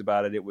talked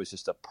about it. It was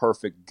just a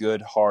perfect,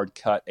 good, hard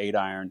cut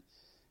 8-iron.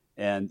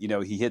 And,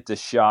 he hit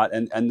this shot.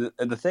 And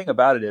the thing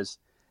about it is,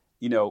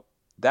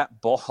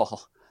 that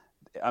ball,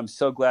 I'm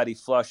so glad he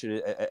flushed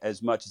it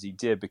as much as he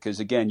did, because,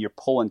 again, you're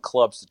pulling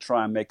clubs to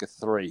try and make a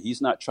 3.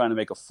 He's not trying to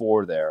make a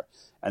 4 there.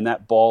 And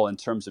that ball, in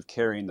terms of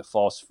carrying the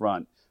false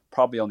front,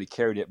 probably only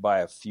carried it by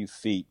a few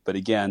feet. But,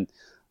 again,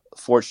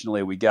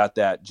 fortunately, we got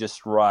that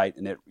just right,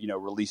 and it,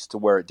 released to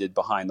where it did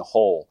behind the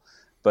hole.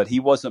 But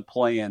he wasn't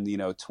playing,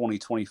 20,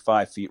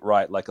 25 feet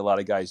right like a lot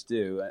of guys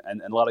do.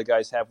 And a lot of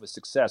guys have with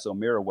success.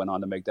 O'Meara went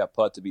on to make that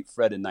putt to beat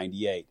Fred in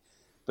 98.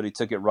 But he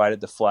took it right at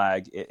the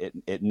flag.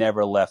 It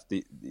never left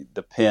the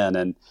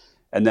pin.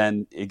 And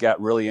then it got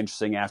really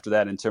interesting after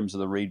that in terms of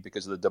the read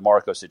because of the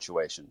DeMarco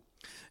situation.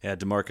 Yeah,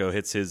 DeMarco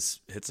hits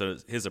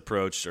his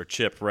approach or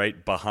chip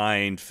right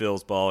behind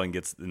Phil's ball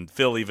and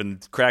Phil even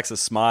cracks a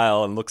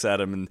smile and looks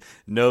at him and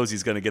knows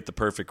he's going to get the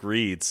perfect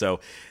read. So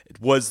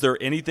was there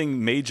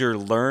anything major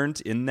learned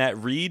in that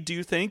read, do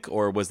you think?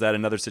 Or was that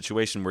another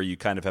situation where you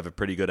kind of have a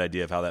pretty good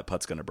idea of how that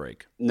putt's going to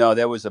break? No,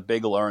 there was a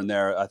big learn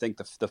there. I think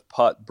the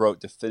putt broke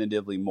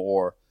definitively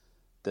more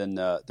than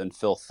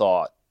Phil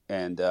thought.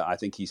 And I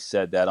think he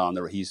said that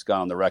he's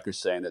gone on the record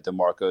saying that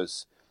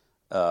DeMarco's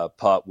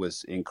putt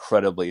was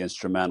incredibly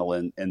instrumental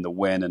in the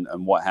win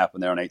and what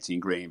happened there on 18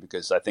 green,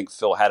 because I think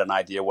Phil had an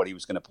idea what he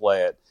was going to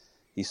play it.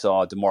 He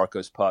saw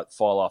DeMarco's putt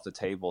fall off the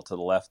table to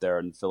the left there,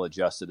 and Phil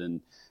adjusted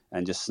and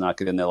just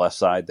snuck it in the left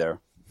side there.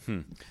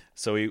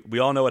 So we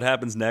all know what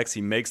happens next.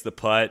 He makes the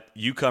putt.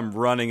 You come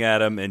running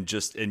at him and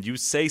you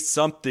say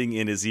something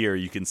in his ear.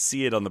 You can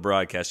see it on the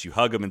broadcast. You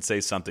hug him and say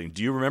something.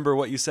 Do you remember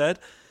what you said?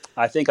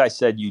 I think I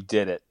said, "You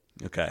did it."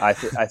 Okay.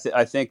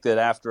 I think that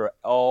after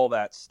all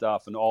that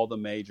stuff and all the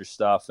major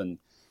stuff and,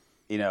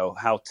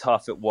 how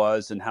tough it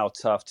was and how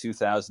tough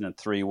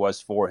 2003 was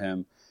for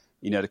him,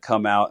 to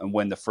come out and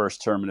win the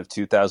first tournament of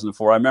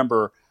 2004. I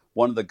remember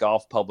one of the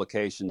golf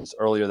publications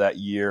earlier that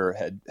year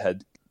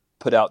had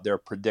put out their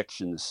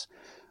predictions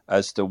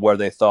as to where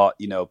they thought,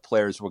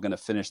 players were going to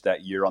finish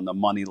that year on the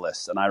money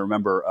list. And I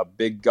remember a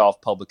big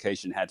golf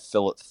publication had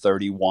Phil at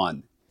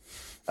 31.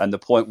 And the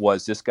point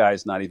was, this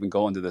guy's not even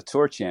going to the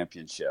Tour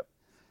Championship.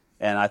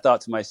 And I thought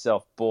to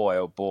myself, boy,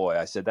 oh boy,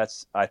 I said,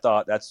 that's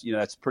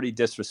pretty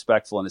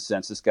disrespectful in a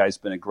sense. This guy's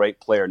been a great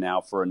player now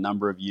for a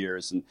number of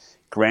years. And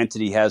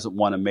granted, he hasn't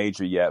won a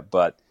major yet,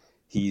 but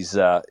he's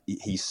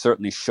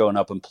certainly shown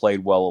up and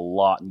played well a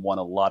lot and won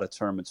a lot of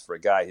tournaments for a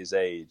guy his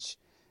age.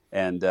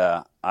 And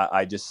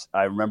I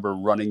remember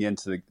running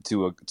into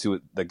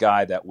the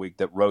guy that week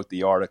that wrote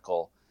the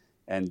article,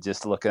 and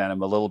just looking at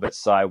him a little bit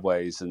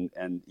sideways, and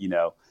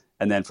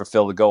then for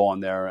Phil to go on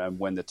there and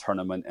win the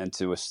tournament and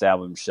to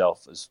establish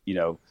himself as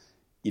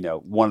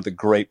one of the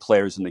great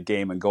players in the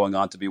game, and going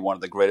on to be one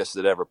of the greatest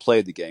that ever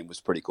played the game, was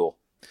pretty cool.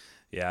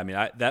 Yeah, I mean,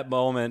 that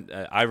moment,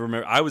 I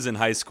remember I was in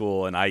high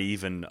school, and I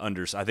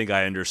think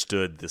I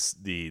understood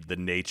the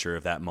nature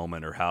of that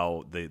moment, or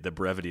how the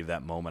brevity of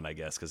that moment, I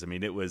guess, because I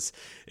mean, it was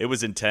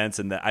intense,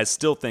 and I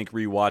still think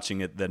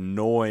rewatching it, the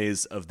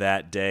noise of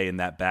that day and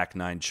that back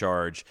nine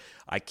charge,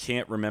 I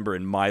can't remember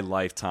in my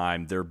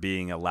lifetime there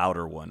being a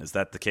louder one. Is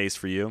that the case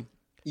for you?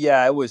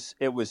 Yeah, it was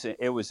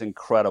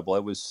incredible.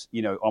 It was,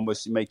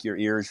 almost make your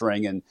ears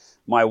ring. And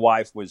my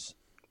wife was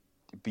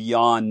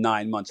beyond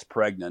 9 months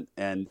pregnant,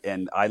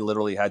 and I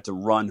literally had to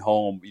run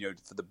home,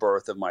 for the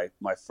birth of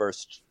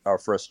our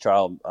first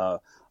child,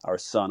 our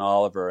son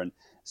Oliver, and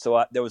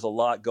so there was a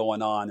lot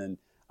going on. And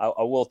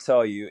I will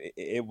tell you,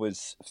 it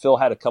was Phil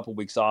had a couple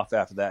weeks off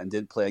after that and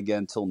didn't play again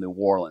until New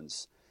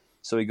Orleans.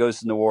 So he goes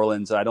to New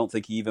Orleans. I don't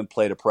think he even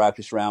played a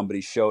practice round, but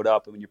he showed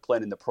up. And when you're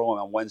playing in the Pro-Am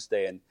on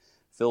Wednesday, and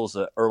Phil's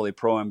an early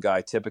Pro-Am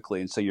guy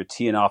typically, and so you're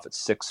teeing off at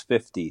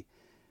 6:50.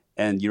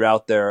 And you're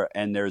out there,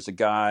 and there's a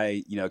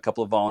guy, a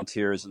couple of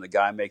volunteers, and the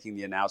guy making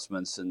the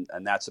announcements, and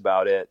that's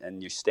about it.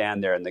 And you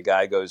stand there, and the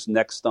guy goes,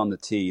 next on the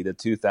tee, the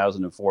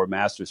 2004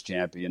 Masters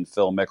champion,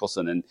 Phil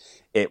Mickelson. And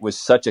it was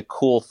such a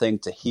cool thing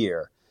to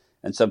hear,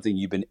 and something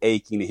you've been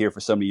aching to hear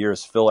for so many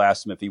years. Phil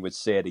asked him if he would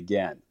say it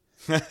again.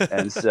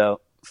 And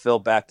so Phil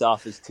backed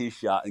off his tee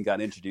shot and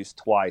got introduced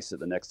twice at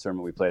the next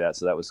tournament we played at.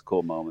 So that was a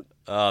cool moment.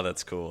 Oh,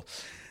 that's cool.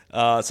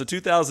 So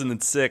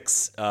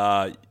 2006,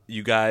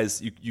 you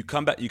guys, you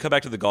come back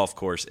to the golf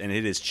course, and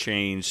it has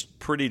changed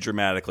pretty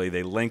dramatically.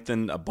 They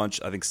lengthened a bunch,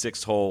 I think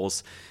 6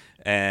 holes.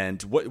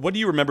 And what do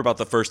you remember about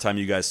the first time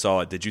you guys saw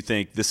it? Did you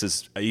think this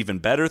is an even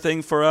better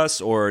thing for us,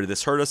 or did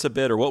this hurt us a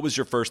bit? Or what was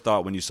your first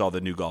thought when you saw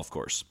the new golf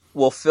course?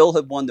 Well, Phil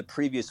had won the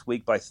previous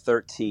week by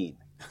 13.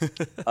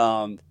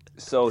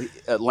 So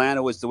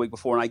Atlanta was the week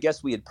before, and I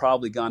guess we had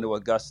probably gone to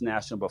Augusta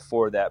National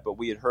before that, but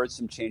we had heard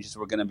some changes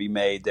were going to be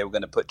made. They were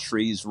going to put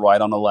trees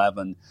right on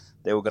 11.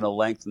 They were going to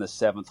lengthen the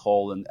 7th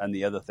hole, and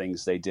the other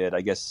things they did.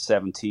 I guess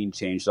 17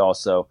 changed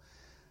also.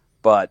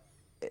 But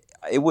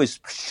it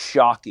was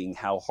shocking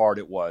how hard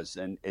it was,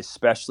 and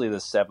especially the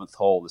 7th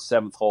hole. The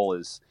 7th hole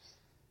is,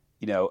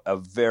 a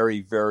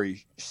very,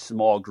 very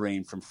small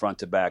green from front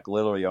to back,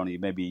 literally only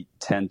maybe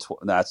 10,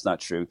 12. No, that's not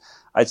true.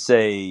 I'd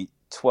say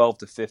 12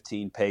 to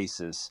 15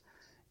 paces.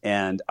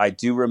 And I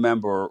do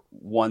remember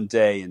one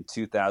day in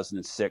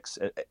 2006,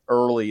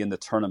 early in the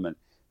tournament,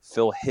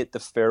 Phil hit the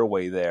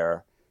fairway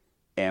there,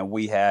 and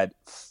we had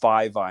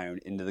 5-iron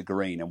into the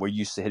green. And we're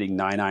used to hitting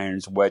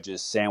 9-irons,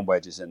 wedges, sand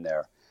wedges in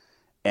there.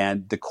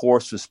 And the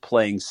course was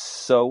playing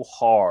so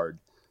hard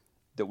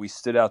that we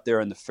stood out there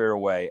in the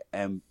fairway,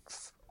 and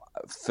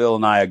Phil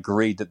and I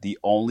agreed that the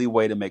only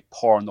way to make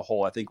par on the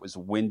hole, I think it was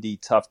windy,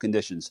 tough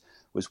conditions,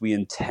 was we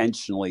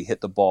intentionally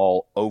hit the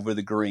ball over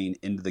the green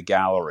into the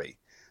gallery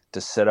to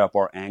set up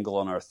our angle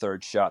on our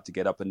third shot to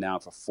get up and down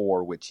for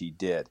 4, which he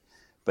did.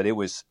 But it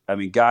was,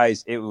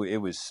 guys,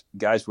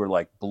 guys were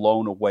like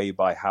blown away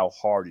by how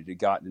hard it had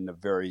gotten in a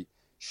very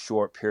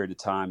short period of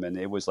time. And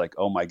it was like,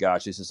 oh my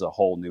gosh, this is a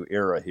whole new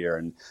era here.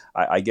 And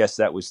I guess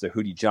that was the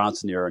Hootie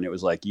Johnson era. And it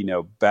was like,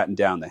 batten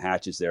down the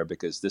hatches there,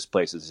 because this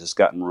place has just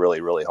gotten really,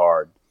 really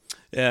hard.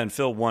 Yeah, and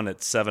Phil won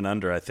at 7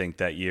 under, I think,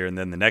 that year. And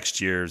then the next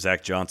year,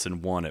 Zach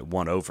Johnson won at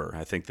 1 over.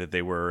 I think that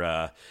they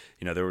were,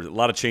 there were a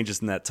lot of changes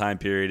in that time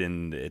period.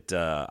 And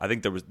I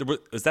think there was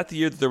that the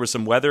year that there was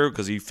some weather?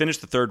 Because he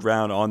finished the 3rd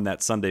round on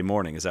that Sunday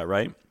morning. Is that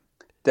right?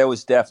 There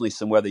was definitely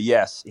some weather.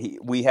 Yes,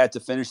 we had to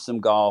finish some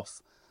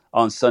golf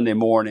on Sunday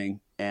morning.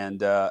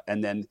 And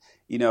then,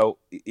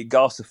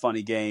 golf's a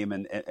funny game.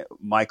 And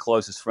my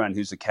closest friend,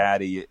 who's a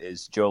caddy,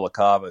 is Joe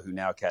LaCava, who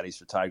now caddies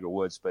for Tiger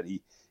Woods. But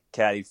he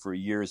caddied for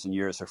years and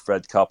years for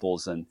Fred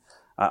Couples, and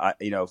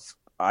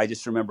I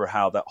just remember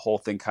how that whole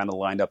thing kind of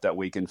lined up that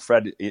week. And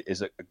Fred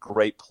is a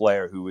great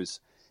player who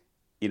was,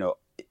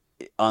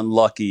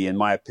 unlucky, in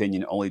my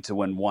opinion, only to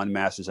win 1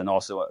 Masters, and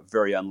also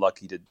very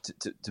unlucky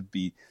to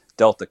be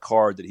dealt the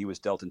card that he was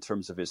dealt in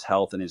terms of his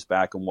health and his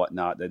back and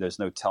whatnot. There's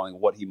no telling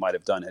what he might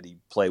have done had he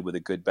played with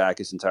a good back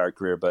his entire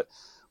career. But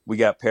we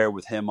got paired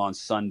with him on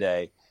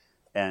Sunday.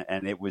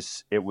 And it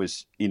was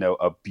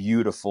a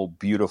beautiful,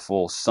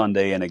 beautiful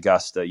Sunday in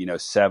Augusta,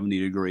 70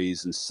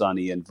 degrees and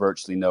sunny and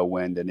virtually no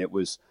wind. And it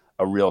was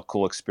a real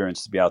cool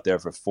experience to be out there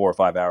for 4 or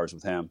 5 hours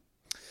with him.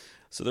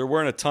 So there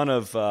weren't a ton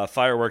of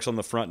fireworks on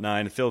the front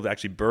 9. Phil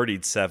actually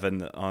birdied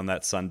 7 on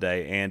that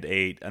Sunday and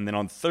 8. And then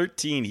on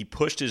 13, he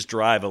pushed his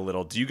drive a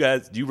little. Do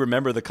you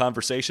remember the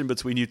conversation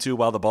between you two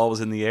while the ball was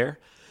in the air?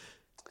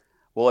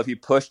 Well, if you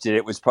pushed it,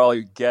 it was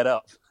probably get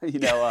up,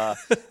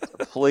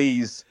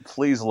 please,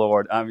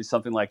 Lord.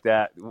 Something like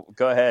that.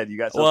 Go ahead. You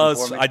got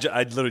something for me?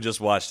 I literally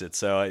just watched it.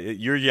 So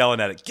you're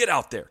yelling at it, get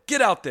out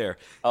there.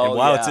 Oh, and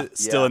while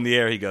it's still in the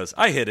air, he goes,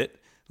 I hit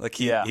it. Like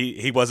Yeah.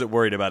 he wasn't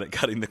worried about it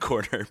cutting the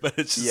corner, but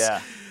it's just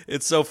Yeah.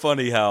 it's so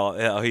funny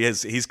how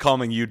he's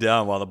calming you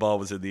down while the ball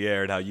was in the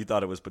air and how you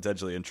thought it was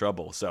potentially in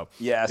trouble. So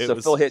Yeah, it so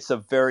was Phil hits a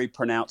very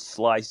pronounced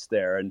slice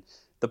there, and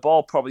the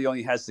ball probably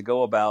only has to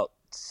go about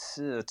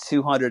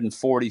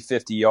 240,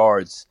 50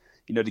 yards,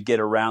 to get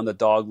around the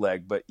dog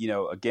leg. But,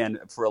 again,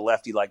 for a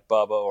lefty like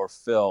Bubba or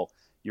Phil,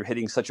 you're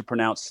hitting such a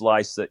pronounced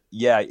slice that,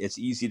 yeah, it's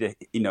easy to,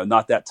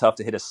 not that tough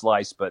to hit a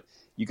slice, but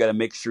you got to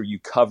make sure you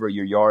cover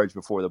your yards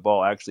before the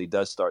ball actually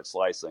does start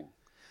slicing.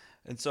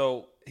 And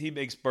so he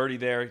makes birdie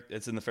there.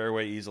 It's in the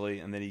fairway easily.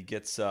 And then he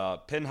gets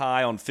pin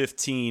high on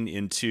 15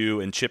 in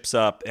 2 and chips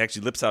up,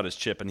 actually lips out his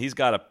chip. And he's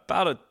got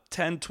about a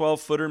 10,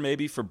 12-footer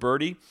maybe for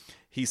birdie.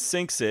 He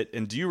sinks it.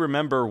 And do you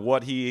remember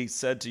what he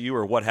said to you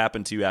or what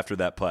happened to you after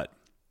that putt?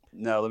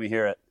 No, let me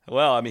hear it.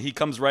 Well, I mean, he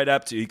comes right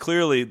up to you. He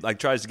clearly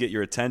tries to get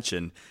your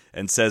attention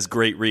and says,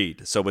 "Great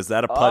read." So was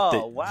that a putt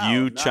that wow,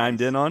 you nice.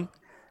 chimed in on?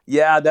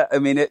 Yeah,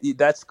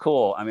 that's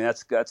cool. I mean,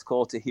 that's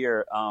cool to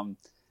hear.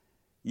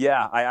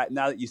 Yeah, I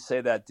now that you say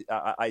that,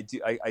 I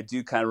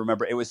do kind of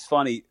remember. It was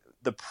funny.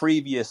 The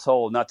previous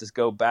hole, not to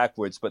go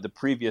backwards, but the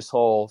previous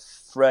hole,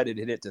 Fred had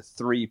hit it to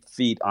 3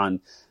 feet on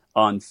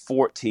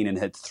 14 and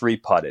had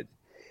 3-putted.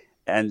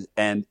 And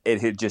it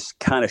had just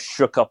kind of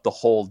shook up the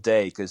whole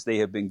day because they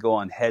had been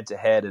going head to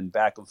head and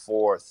back and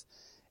forth.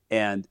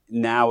 And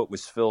now it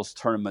was Phil's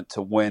tournament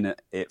to win,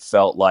 it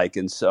felt like.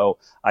 And so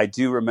I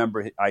do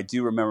remember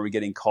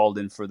getting called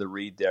in for the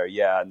read there.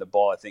 Yeah, and the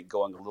ball, I think,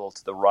 going a little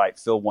to the right.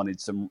 Phil wanted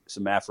some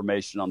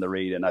affirmation on the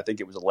read, and I think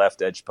it was a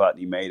left edge putt, and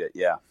he made it,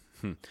 yeah.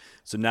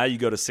 So now you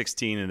go to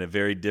 16 in a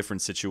very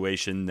different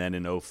situation than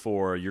in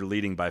 04. You're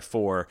leading by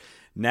 4.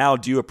 Now,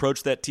 do you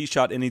approach that tee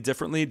shot any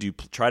differently? Do you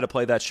try to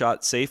play that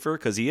shot safer?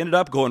 Because he ended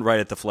up going right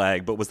at the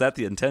flag, but was that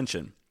the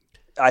intention?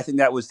 I think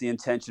that was the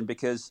intention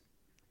because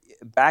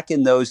back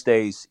in those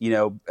days,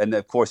 and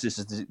of course this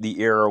is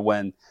the era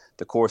when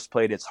the course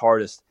played its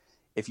hardest.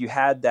 If you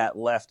had that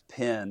left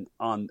pin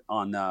on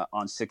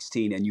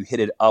 16 and you hit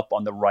it up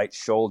on the right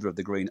shoulder of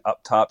the green,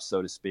 up top,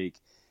 so to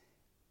speak,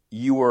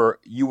 you were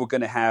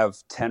going to have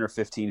 10 or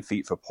 15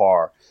 feet for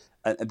par.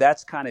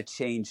 That's kind of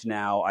changed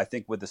now, I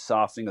think, with the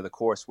softening of the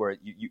course where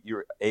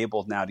you're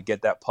able now to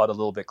get that putt a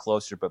little bit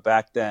closer. But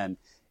back then,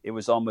 it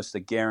was almost a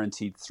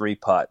guaranteed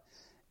 3-putt.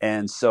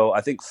 And so I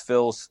think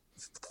Phil's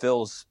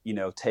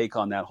take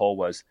on that hole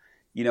was,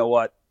 you know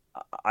what,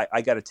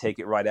 I got to take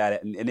it right at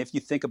it. And if you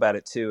think about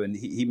it, too, and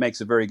he makes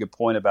a very good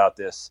point about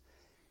this,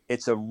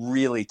 it's a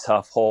really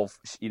tough hole.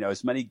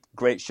 As many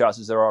great shots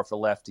as there are for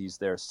lefties,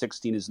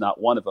 16 is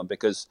not one of them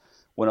because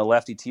when a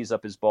lefty tees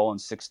up his ball in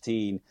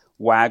 16,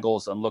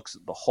 waggles and looks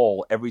at the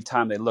hole, every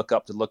time they look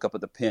up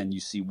at the pin, you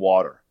see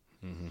water.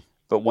 Mm-hmm.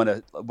 But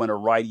when a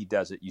righty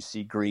does it, you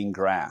see green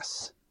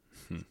grass.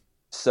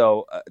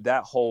 So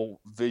that hole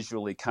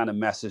visually kind of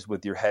messes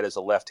with your head as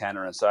a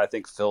left-hander. And so I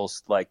think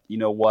Phil's like, you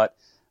know what?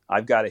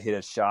 I've got to hit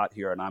a shot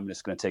here, and I'm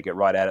just going to take it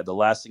right at it. The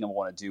last thing I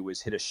want to do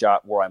is hit a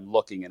shot where I'm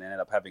looking and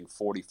end up having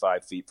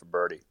 45 feet for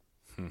birdie.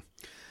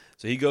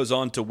 So he goes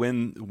on to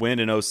win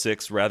in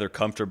 06 rather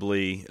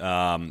comfortably,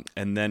 and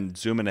then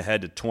zooming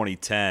ahead to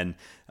 2010.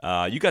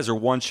 You guys are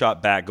one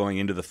shot back going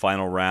into the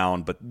final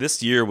round, but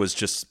this year was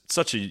just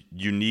such a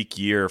unique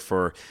year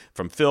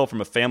from Phil,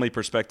 from a family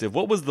perspective.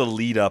 What was the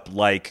lead up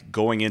like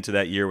going into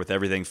that year with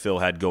everything Phil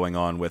had going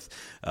on with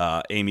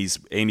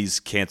Amy's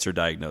cancer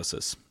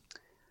diagnosis?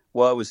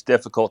 Well, it was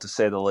difficult to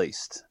say the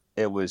least.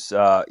 It was,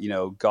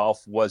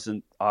 golf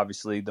wasn't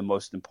obviously the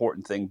most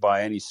important thing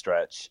by any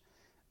stretch.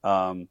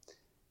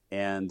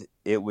 And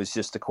it was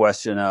just a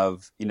question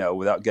of,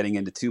 without getting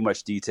into too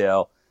much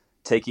detail,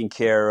 taking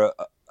care,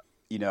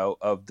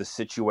 of the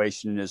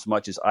situation as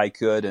much as I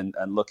could and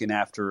looking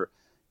after,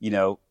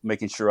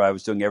 making sure I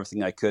was doing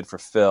everything I could for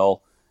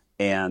Phil.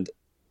 And,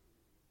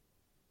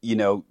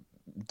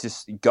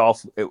 just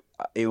golf,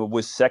 it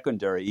was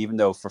secondary, even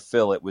though for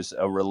Phil it was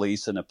a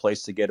release and a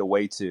place to get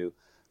away to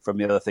from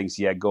the other things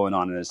he had going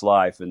on in his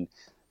life. And,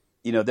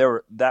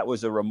 that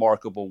was a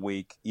remarkable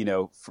week,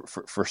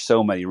 for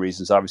so many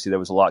reasons. Obviously, there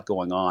was a lot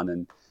going on.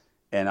 And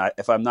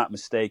if I'm not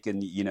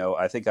mistaken,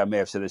 I think I may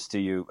have said this to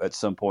you at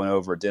some point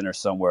over dinner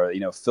somewhere,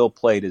 Phil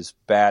played as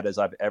bad as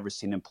I've ever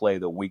seen him play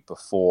the week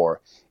before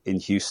in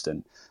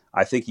Houston.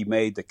 I think he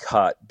made the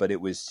cut, but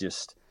it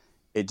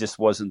just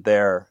wasn't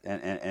there,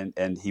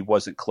 and he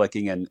wasn't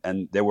clicking,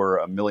 and there were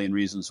a million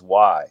reasons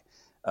why.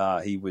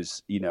 He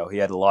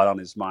had a lot on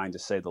his mind, to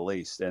say the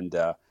least, and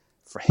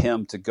for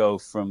him to go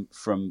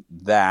from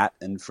that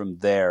and from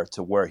there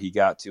to where he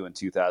got to in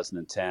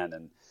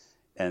 2010,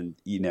 and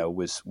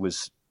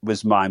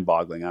was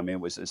mind-boggling. I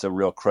mean, it's a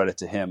real credit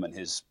to him and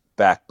his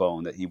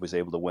backbone that he was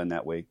able to win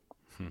that week.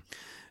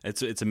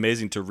 It's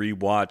amazing to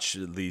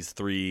rewatch these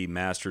 3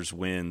 Masters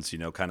wins,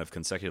 kind of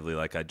consecutively.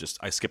 Like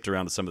I skipped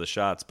around to some of the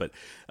shots, but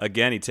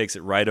again, he takes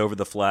it right over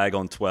the flag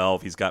on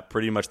 12. He's got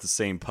pretty much the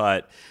same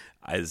putt.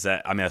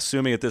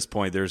 Assuming at this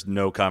point there's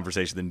no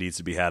conversation that needs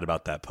to be had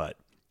about that putt.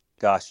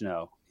 Gosh,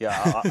 no.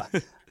 Yeah,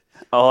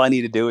 all I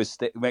need to do is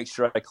make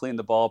sure I clean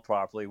the ball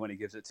properly when he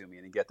gives it to me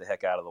and get the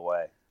heck out of the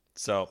way.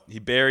 So he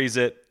buries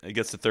it. He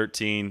gets to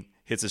 13.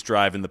 hits his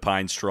drive in the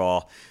pine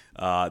straw.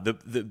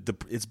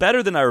 It's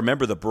better than I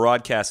remember the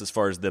broadcast as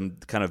far as them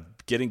kind of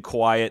getting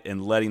quiet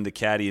and letting the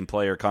caddy and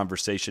player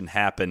conversation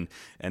happen,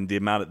 and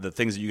the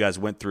things that you guys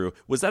went through.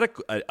 Was that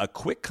a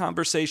quick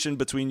conversation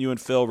between you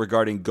and Phil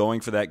regarding going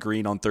for that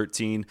green on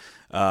 13,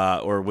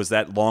 or was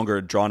that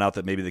longer, drawn out,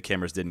 that maybe the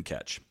cameras didn't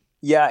catch?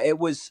 Yeah, it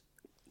was.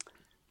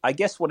 I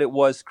guess what it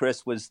was,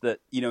 Chris, was that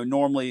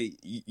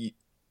normally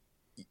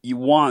you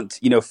want,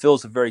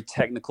 Phil's a very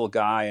technical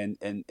guy,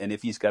 and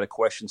if he's got a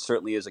question,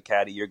 certainly as a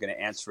caddy, you're going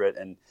to answer it.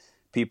 And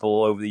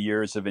people over the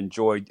years have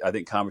enjoyed, I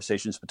think,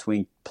 conversations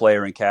between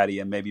player and caddy,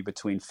 and maybe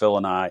between Phil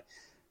and I,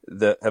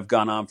 that have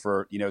gone on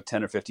for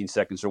 10 or 15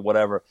 seconds or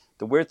whatever.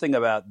 The weird thing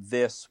about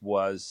this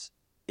was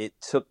it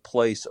took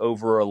place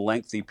over a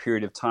lengthy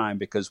period of time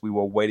because we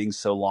were waiting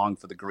so long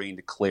for the green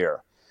to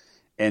clear.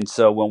 And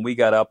so when we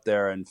got up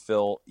there and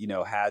Phil,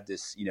 had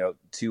this,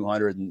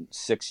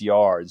 206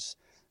 yards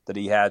that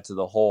he had to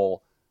the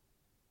hole,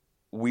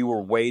 we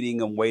were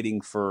waiting and waiting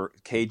for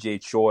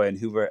KJ Choi and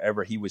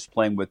whoever he was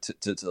playing with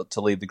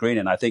to leave the green.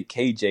 And I think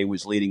KJ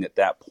was leading at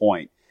that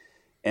point.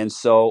 And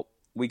so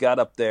we got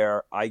up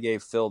there. I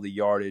gave Phil the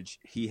yardage.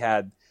 He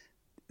had,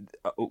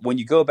 when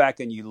you go back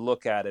and you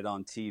look at it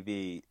on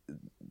TV,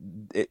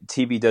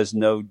 TV does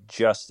no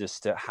justice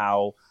to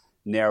how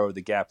narrow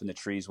the gap in the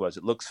trees was.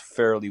 It looks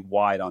fairly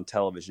wide on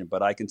television,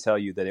 but I can tell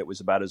you that it was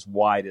about as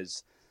wide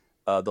as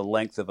the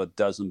length of a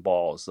dozen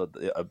balls,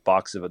 a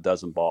box of a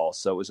dozen balls.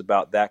 So it was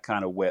about that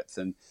kind of width.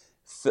 And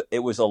it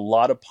was a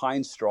lot of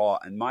pine straw.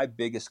 And my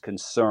biggest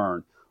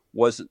concern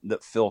wasn't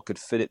that Phil could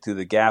fit it through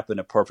the gap in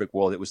a perfect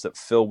world. It was that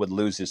Phil would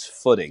lose his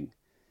footing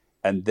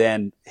and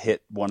then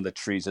hit one of the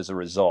trees as a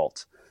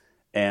result.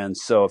 And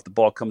so if the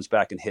ball comes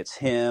back and hits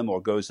him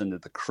or goes into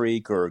the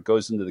creek or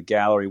goes into the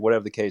gallery,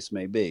 whatever the case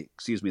may be,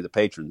 the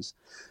patrons,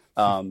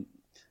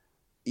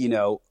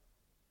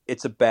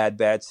 it's a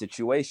bad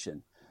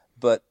situation.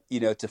 But,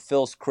 to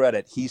Phil's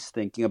credit, he's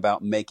thinking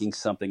about making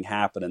something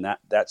happen, and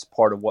that's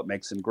part of what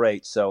makes him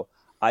great. So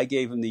I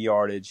gave him the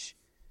yardage.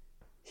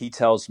 He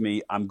tells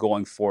me I'm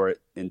going for it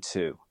in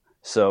 2.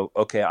 So,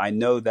 okay, I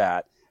know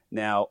that.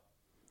 Now,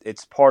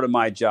 it's part of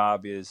my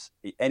job is,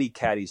 any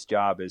caddy's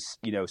job is,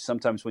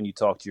 sometimes when you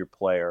talk to your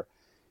player,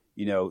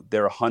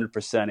 they're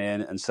 100%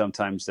 in and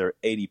sometimes they're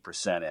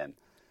 80% in.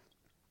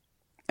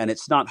 And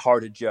it's not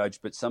hard to judge,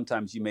 but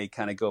sometimes you may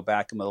kind of go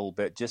back a little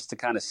bit just to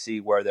kind of see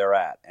where they're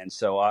at. And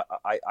so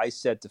I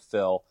said to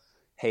Phil,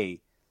 hey,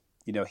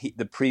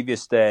 the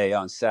previous day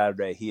on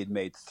Saturday, he had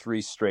made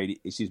 2 straight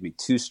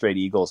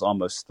eagles,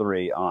 almost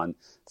 3 on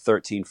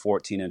 13,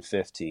 14, and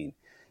 15.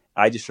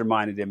 I just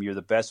reminded him, you're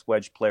the best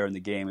wedge player in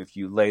the game. If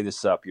you lay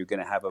this up, you're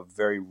going to have a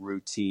very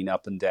routine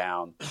up and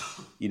down,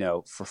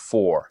 for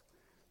 4.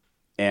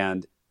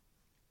 And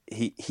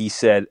he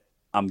said,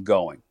 I'm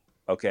going.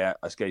 Okay,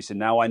 so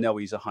now I know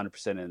he's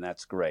 100% in, and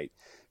that's great.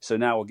 So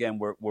now, again,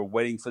 we're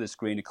waiting for this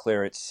green to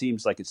clear. It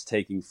seems like it's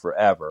taking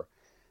forever.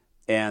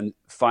 And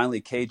finally,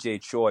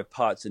 KJ Choi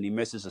putts, and he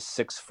misses a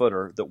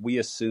 6-footer that we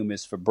assume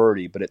is for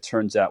birdie, but it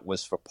turns out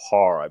was for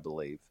par, I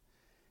believe.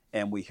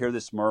 And we hear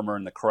this murmur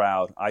in the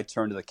crowd. I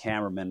turn to the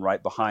cameraman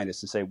right behind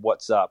us and say,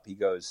 what's up? He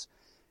goes,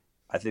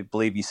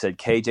 believe he said,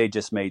 KJ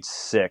just made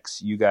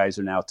 6. You guys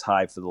are now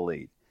tied for the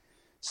lead.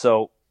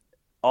 So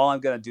all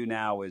I'm going to do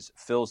now is,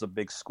 Phil's a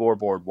big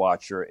scoreboard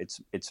watcher.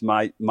 It's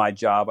my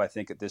job, I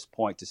think, at this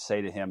point to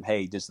say to him,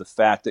 hey, does the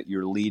fact that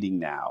you're leading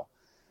now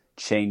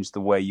change the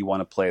way you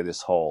want to play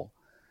this hole?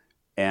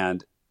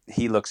 And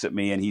he looks at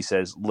me and he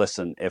says,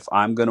 listen, if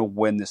I'm going to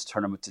win this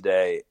tournament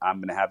today, I'm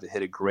going to have to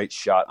hit a great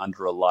shot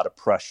under a lot of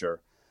pressure.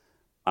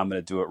 I'm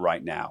going to do it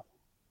right now.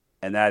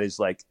 And that is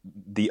like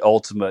the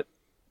ultimate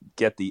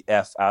get the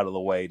F out of the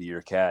way to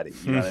your caddy.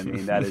 You know what I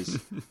mean? That is,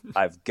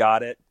 I've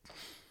got it.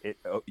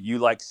 You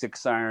like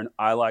 6-iron.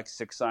 I like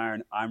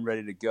 6-iron. I'm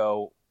ready to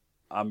go.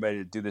 I'm ready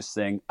to do this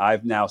thing.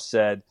 I've now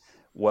said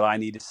what I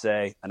need to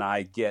say, and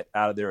I get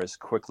out of there as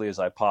quickly as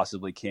I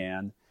possibly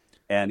can.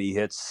 And he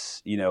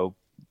hits,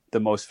 the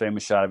most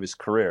famous shot of his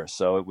career.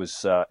 So it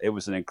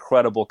was an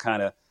incredible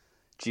kind of,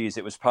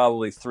 it was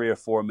probably 3 or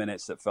 4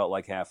 minutes that felt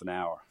like half an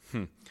hour.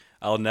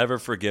 I'll never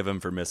forgive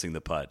him for missing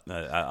the putt.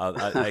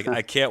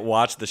 I can't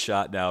watch the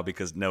shot now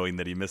because knowing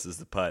that he misses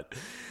the putt.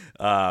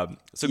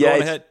 So yeah,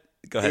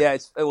 go ahead. Yeah,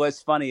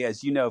 it's funny,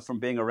 as you know from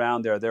being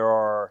around there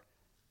are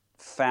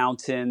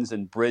fountains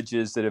and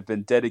bridges that have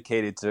been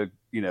dedicated to,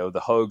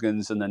 the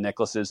Hogans and the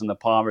Nicklases and the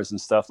Palmers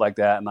and stuff like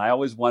that. And I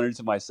always wondered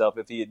to myself,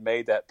 if he had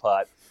made that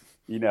putt,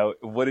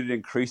 would it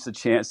increase the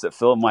chance that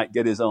Phil might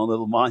get his own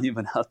little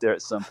monument out there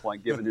at some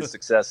point, given his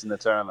success in the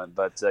tournament?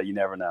 But you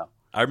never know.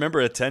 I remember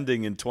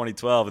attending in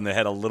 2012, and they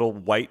had a little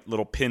white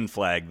pin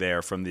flag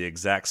there from the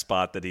exact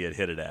spot that he had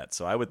hit it at.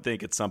 So I would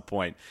think at some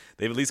point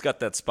they've at least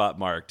got that spot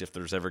marked if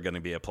there's ever going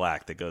to be a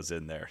plaque that goes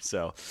in there.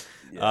 So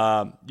you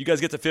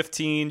guys get to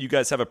 15. You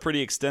guys have a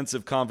pretty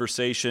extensive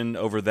conversation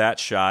over that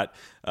shot.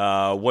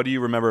 What do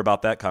you remember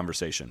about that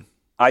conversation?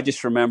 I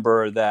just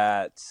remember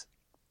that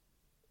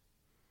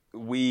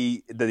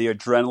the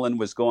adrenaline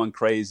was going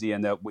crazy,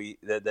 and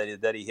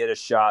that he hit a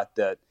shot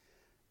that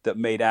that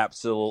made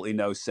absolutely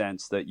no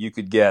sense, that you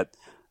could get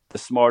the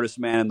smartest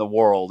man in the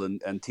world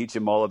and teach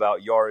him all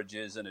about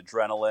yardages and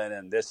adrenaline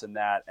and this and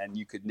that, and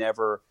you could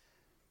never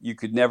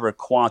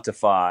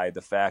quantify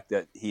the fact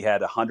that he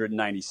had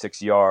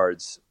 196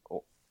 yards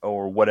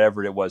or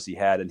whatever it was he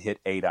had and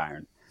hit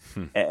 8-iron.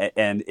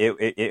 And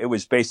it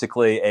was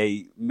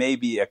basically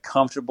maybe a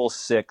comfortable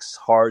 6,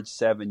 hard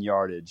 7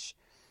 yardage.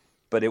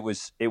 But it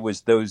was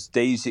those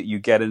days that you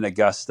get in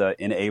Augusta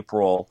in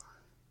April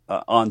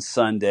on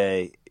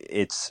Sunday.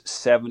 It's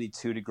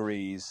 72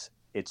 degrees.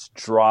 It's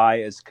dry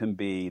as can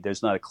be.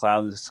 There's not a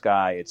cloud in the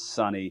sky. It's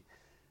sunny.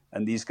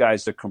 And these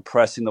guys are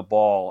compressing the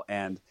ball.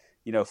 And,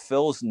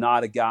 Phil's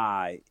not a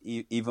guy,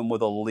 even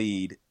with a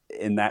lead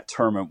in that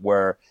tournament,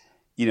 where,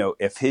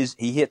 if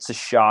he hits a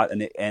shot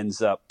and it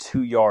ends up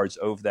 2 yards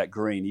over that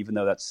green, even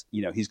though that's,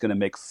 he's going to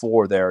make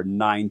 4 there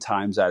 9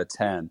 times out of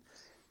 10.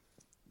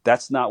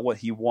 That's not what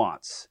he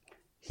wants.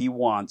 He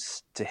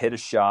wants to hit a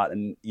shot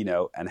and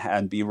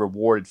be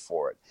rewarded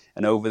for it.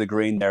 And over the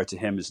green there to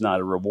him is not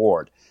a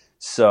reward.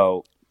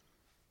 So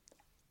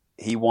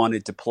he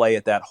wanted to play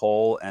at that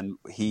hole, and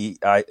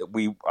I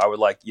would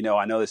like,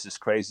 I know this is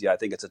crazy. I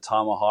think it's a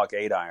tomahawk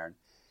 8-iron,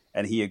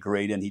 and he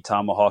agreed, and he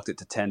tomahawked it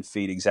to 10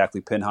 feet,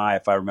 exactly pin high,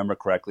 if I remember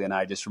correctly. And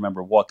I just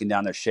remember walking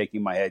down there,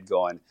 shaking my head,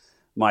 going,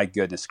 "My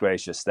goodness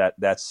gracious,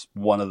 that's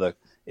one of the,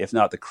 if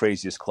not the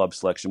craziest club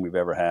selection we've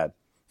ever had."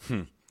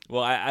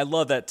 Well, I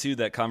love that too,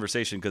 that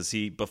conversation, because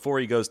before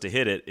he goes to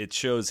hit it, it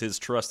shows his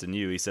trust in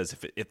you. He says,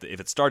 if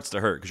it starts to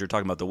hurt, because you're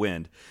talking about the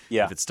wind,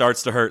 if it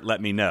starts to hurt,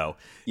 let me know.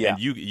 And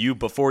you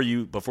before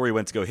he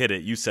went to go hit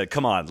it, you said,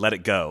 "Come on, let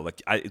it go."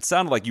 It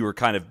sounded like you were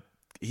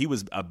he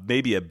was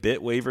maybe a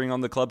bit wavering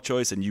on the club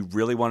choice, and you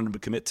really wanted him to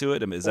commit to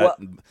it. I mean, is that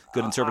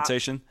good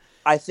interpretation?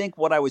 I think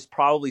what I was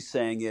probably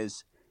saying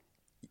is,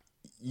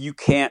 you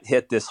can't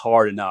hit this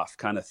hard enough,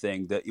 kind of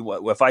thing. That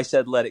if I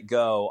said let it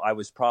go, I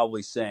was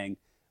probably saying,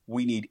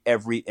 we need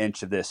every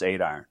inch of this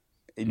 8-iron,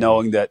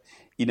 knowing that,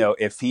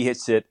 if he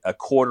hits it a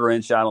 1/4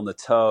 inch out on the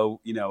toe,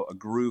 a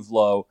groove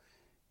low,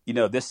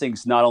 this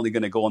thing's not only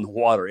going to go in the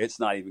water, it's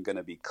not even going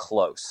to be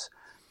close.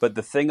 But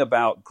the thing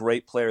about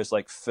great players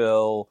like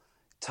Phil,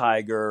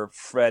 Tiger,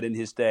 Fred in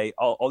his day,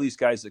 all these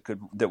guys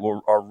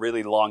that are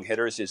really long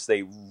hitters, is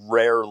they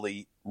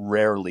rarely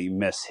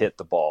miss hit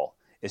the ball,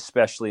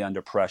 especially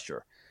under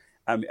pressure.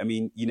 I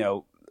mean,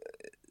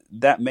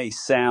 that may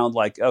sound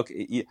like,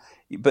 okay,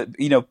 but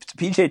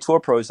PGA Tour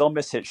pros, they'll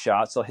miss hit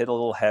shots. They'll hit a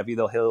little heavy.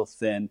 They'll hit a little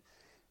thin.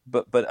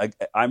 But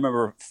I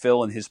remember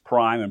Phil in his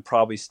prime, and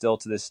probably still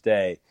to this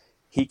day,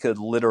 he would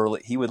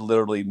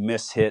literally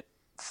miss hit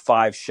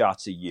 5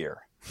 shots a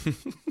year.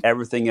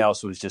 Everything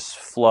else was just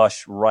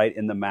flush right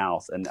in the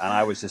mouth. And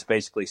I was just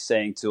basically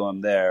saying to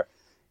him there,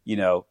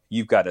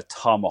 you've got to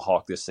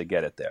tomahawk this to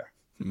get it there.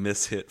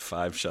 Miss hit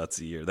 5 shots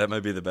a year. That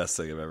might be the best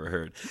thing I've ever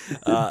heard.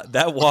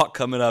 That walk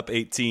coming up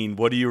 18,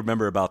 what do you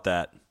remember about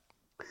that?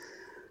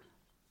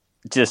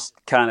 Just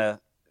kind of,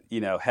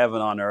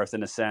 heaven on earth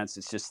in a sense.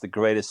 It's just the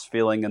greatest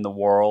feeling in the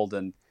world.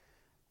 And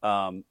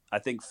I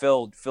think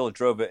Phil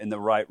drove it in the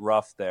right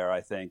rough there,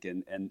 I think,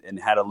 and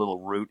had a little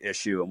root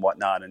issue and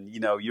whatnot. And,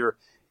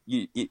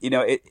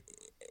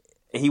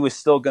 he was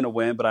still going to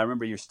win, but I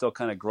remember you're still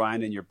kind of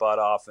grinding your butt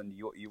off, and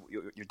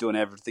you're doing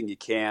everything you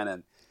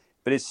can.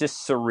 But it's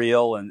just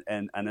surreal.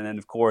 And then,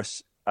 of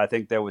course, I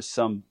think there was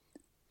some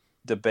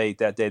debate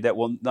that day.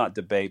 Not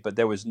debate, but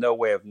there was no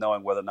way of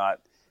knowing whether or not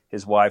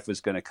his wife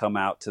was going to come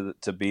out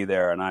to be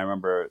there. And I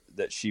remember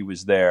that she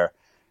was there.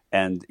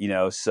 And,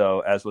 so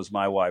as was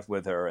my wife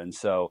with her. And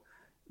so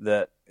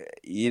that,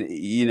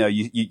 your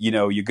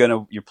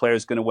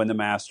player's going to win the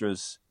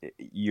Masters.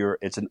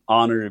 It's an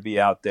honor to be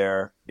out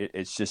there.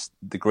 It's just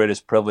the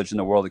greatest privilege in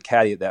the world to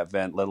caddy at that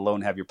event, let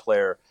alone have your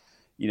player,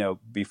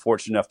 be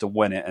fortunate enough to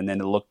win it. And then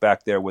to look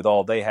back there with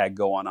all they had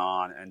going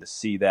on and to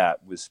see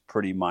that was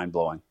pretty mind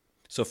blowing.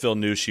 So Phil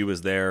knew she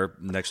was there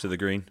next to the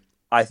green?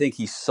 I think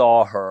he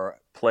saw her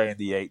playing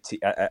the 18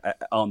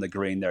 on the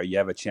green there. You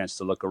have a chance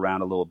to look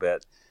around a little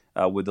bit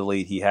with the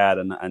lead he had,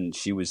 and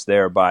she was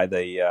there by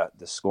the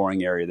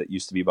scoring area that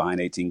used to be behind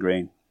 18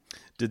 green.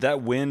 Did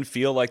that win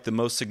feel like the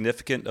most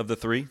significant of the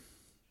 3?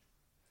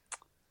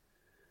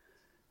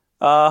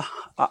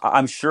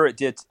 I'm sure it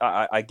did.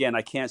 Again,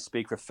 I can't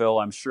speak for Phil.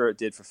 I'm sure it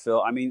did for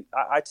Phil. I mean,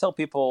 I tell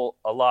people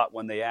a lot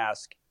when they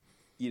ask,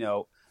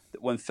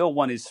 when Phil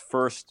won his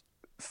first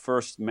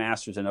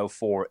Masters in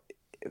 2004,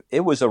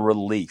 it was a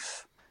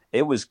relief.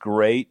 It was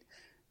great,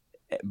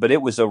 but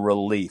it was a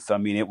relief. I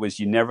mean,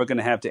 you're never going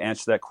to have to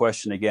answer that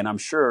question again. I'm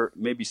sure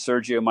maybe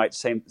Sergio might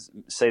say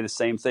the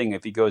same thing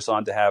if he goes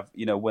on to have,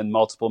 win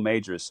multiple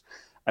majors.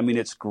 I mean,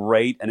 it's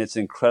great and it's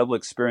an incredible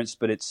experience,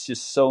 but it's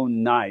just so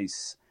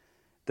nice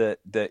that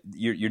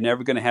you're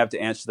never going to have to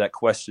answer that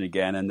question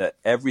again, and that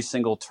every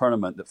single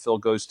tournament that Phil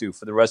goes to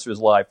for the rest of his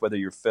life, whether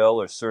you're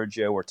Phil or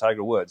Sergio or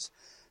Tiger Woods,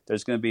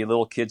 there's going to be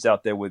little kids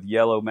out there with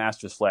yellow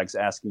Masters flags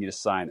asking you to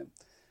sign them.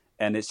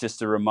 And it's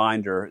just a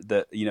reminder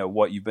that,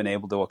 what you've been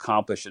able to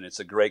accomplish, and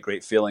it's a great,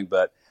 great feeling.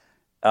 But,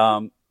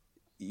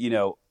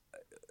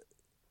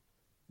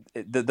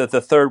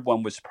 the third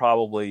one was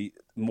probably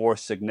more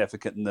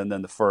significant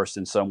than the first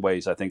in some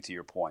ways, I think, to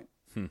your point.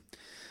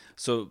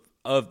 So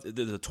of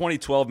the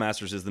 2012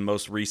 Masters is the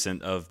most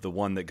recent of the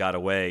one that got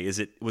away.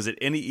 Was it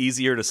any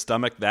easier to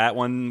stomach that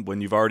one when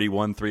you've already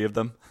won 3 of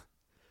them?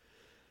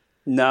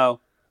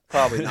 No,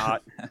 probably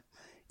not.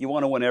 You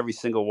want to win every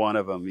single one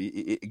of them.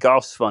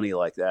 Golf's funny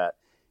like that.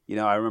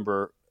 I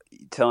remember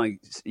telling,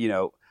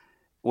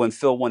 when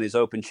Phil won his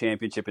Open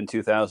Championship in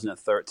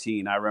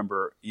 2013, I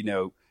remember,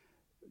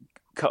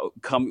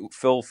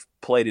 Phil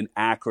played in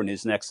Akron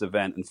his next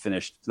event and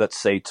finished, let's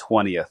say,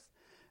 20th.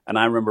 And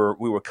I remember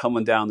we were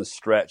coming down the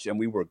stretch and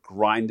we were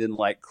grinding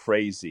like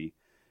crazy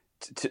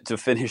to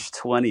finish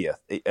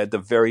 20th at the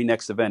very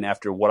next event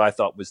after what I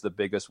thought was the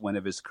biggest win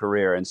of his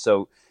career. And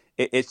so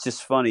it's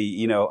just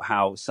funny,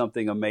 how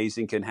something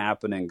amazing can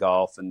happen in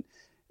golf,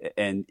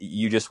 and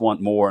you just want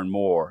more and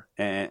more.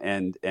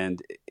 And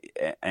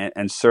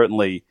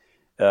certainly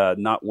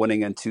not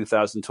winning in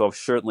 2012,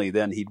 certainly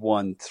then he'd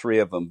won 3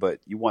 of them, but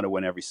you want to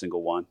win every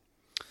single one.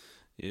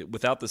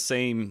 Without the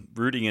same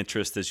rooting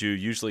interest as you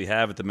usually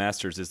have at the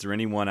Masters, is there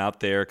anyone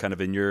out there, kind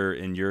of in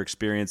your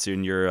experience,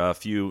 in your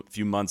few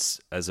months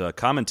as a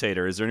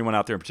commentator, is there anyone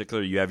out there in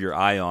particular you have your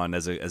eye on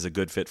as a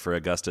good fit for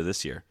Augusta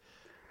this year?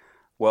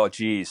 Well,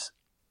 geez,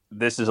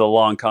 this is a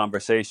long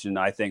conversation,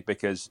 I think,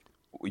 because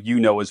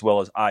as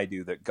well as I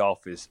do that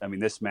golf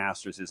this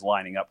Masters is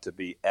lining up to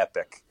be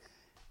epic,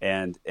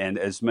 and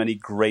as many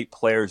great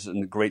players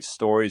and great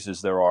stories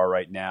as there are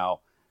right now.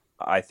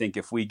 I think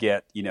if we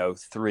get,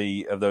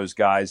 3 of those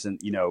guys and,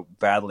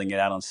 battling it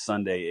out on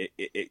Sunday,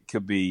 it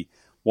could be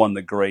one of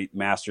the great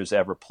Masters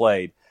ever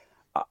played.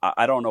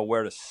 I don't know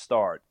where to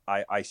start.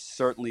 I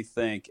certainly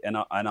think, and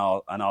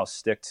I'll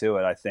stick to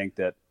it. I think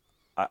that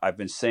I've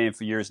been saying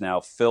for years now,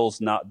 Phil's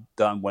not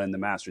done winning the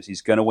Masters.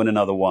 He's going to win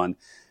another one.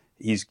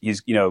 He's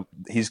going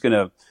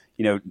to,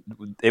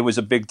 it was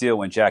a big deal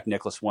when Jack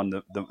Nicklaus won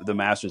the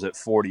Masters at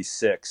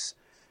 46.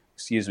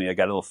 Excuse me, I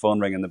got a little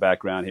phone ring in the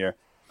background here.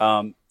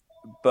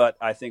 But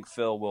I think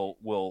Phil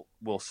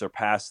will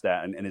surpass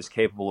that and is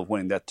capable of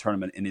winning that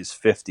tournament in his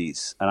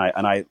 50s,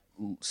 and I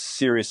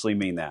seriously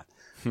mean that.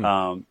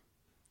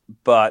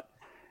 But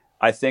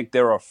I think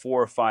there are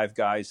 4 or 5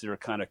 guys that are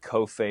kind of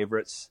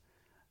co-favorites,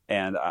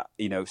 and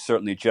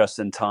certainly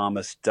Justin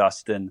Thomas,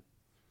 Dustin,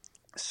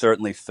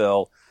 certainly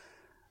Phil,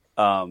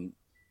 and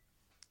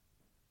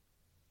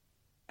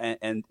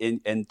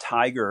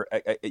Tiger.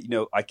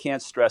 I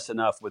can't stress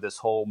enough with this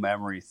whole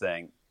memory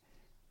thing.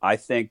 I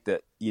think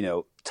that,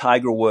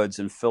 Tiger Woods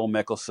and Phil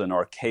Mickelson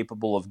are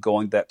capable of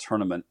going to that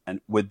tournament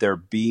and with their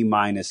B-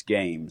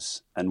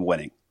 games and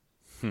winning.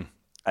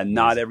 And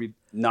not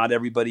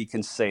everybody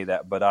can say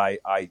that, but I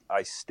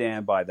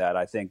stand by that.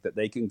 I think that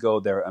they can go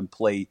there and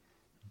play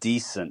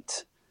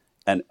decent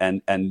and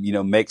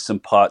make some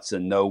putts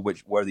and know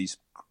where these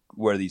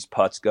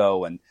putts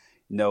go and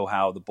know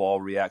how the ball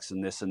reacts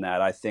and this and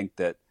that. I think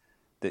that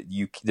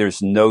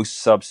there's no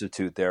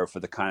substitute there for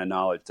the kind of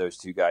knowledge those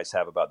 2 guys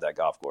have about that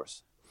golf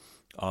course.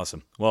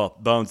 Awesome. Well,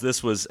 Bones,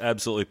 this was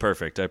absolutely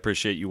perfect. I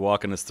appreciate you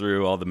walking us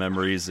through all the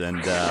memories,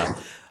 and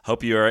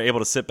hope you are able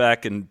to sit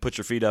back and put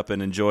your feet up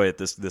and enjoy it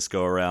this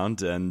go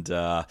around. And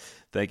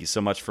thank you so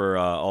much for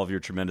all of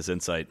your tremendous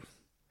insight.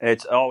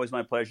 It's always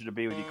my pleasure to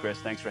be with you, Chris.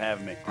 Thanks for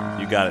having me.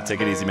 You got it.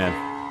 Take it easy, man.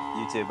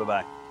 You too.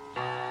 Bye-bye.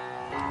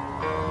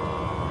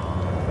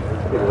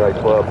 Be the right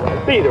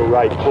club. Be the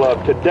right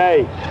club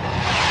today.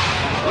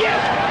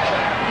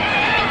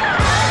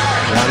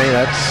 Johnny,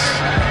 that's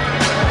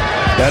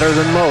better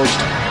than most.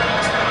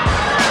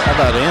 How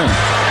about in?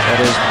 That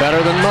is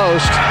better than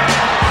most.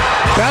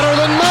 Better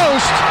than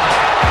most!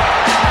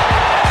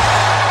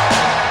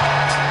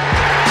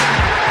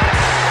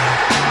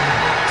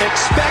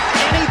 Expect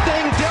anything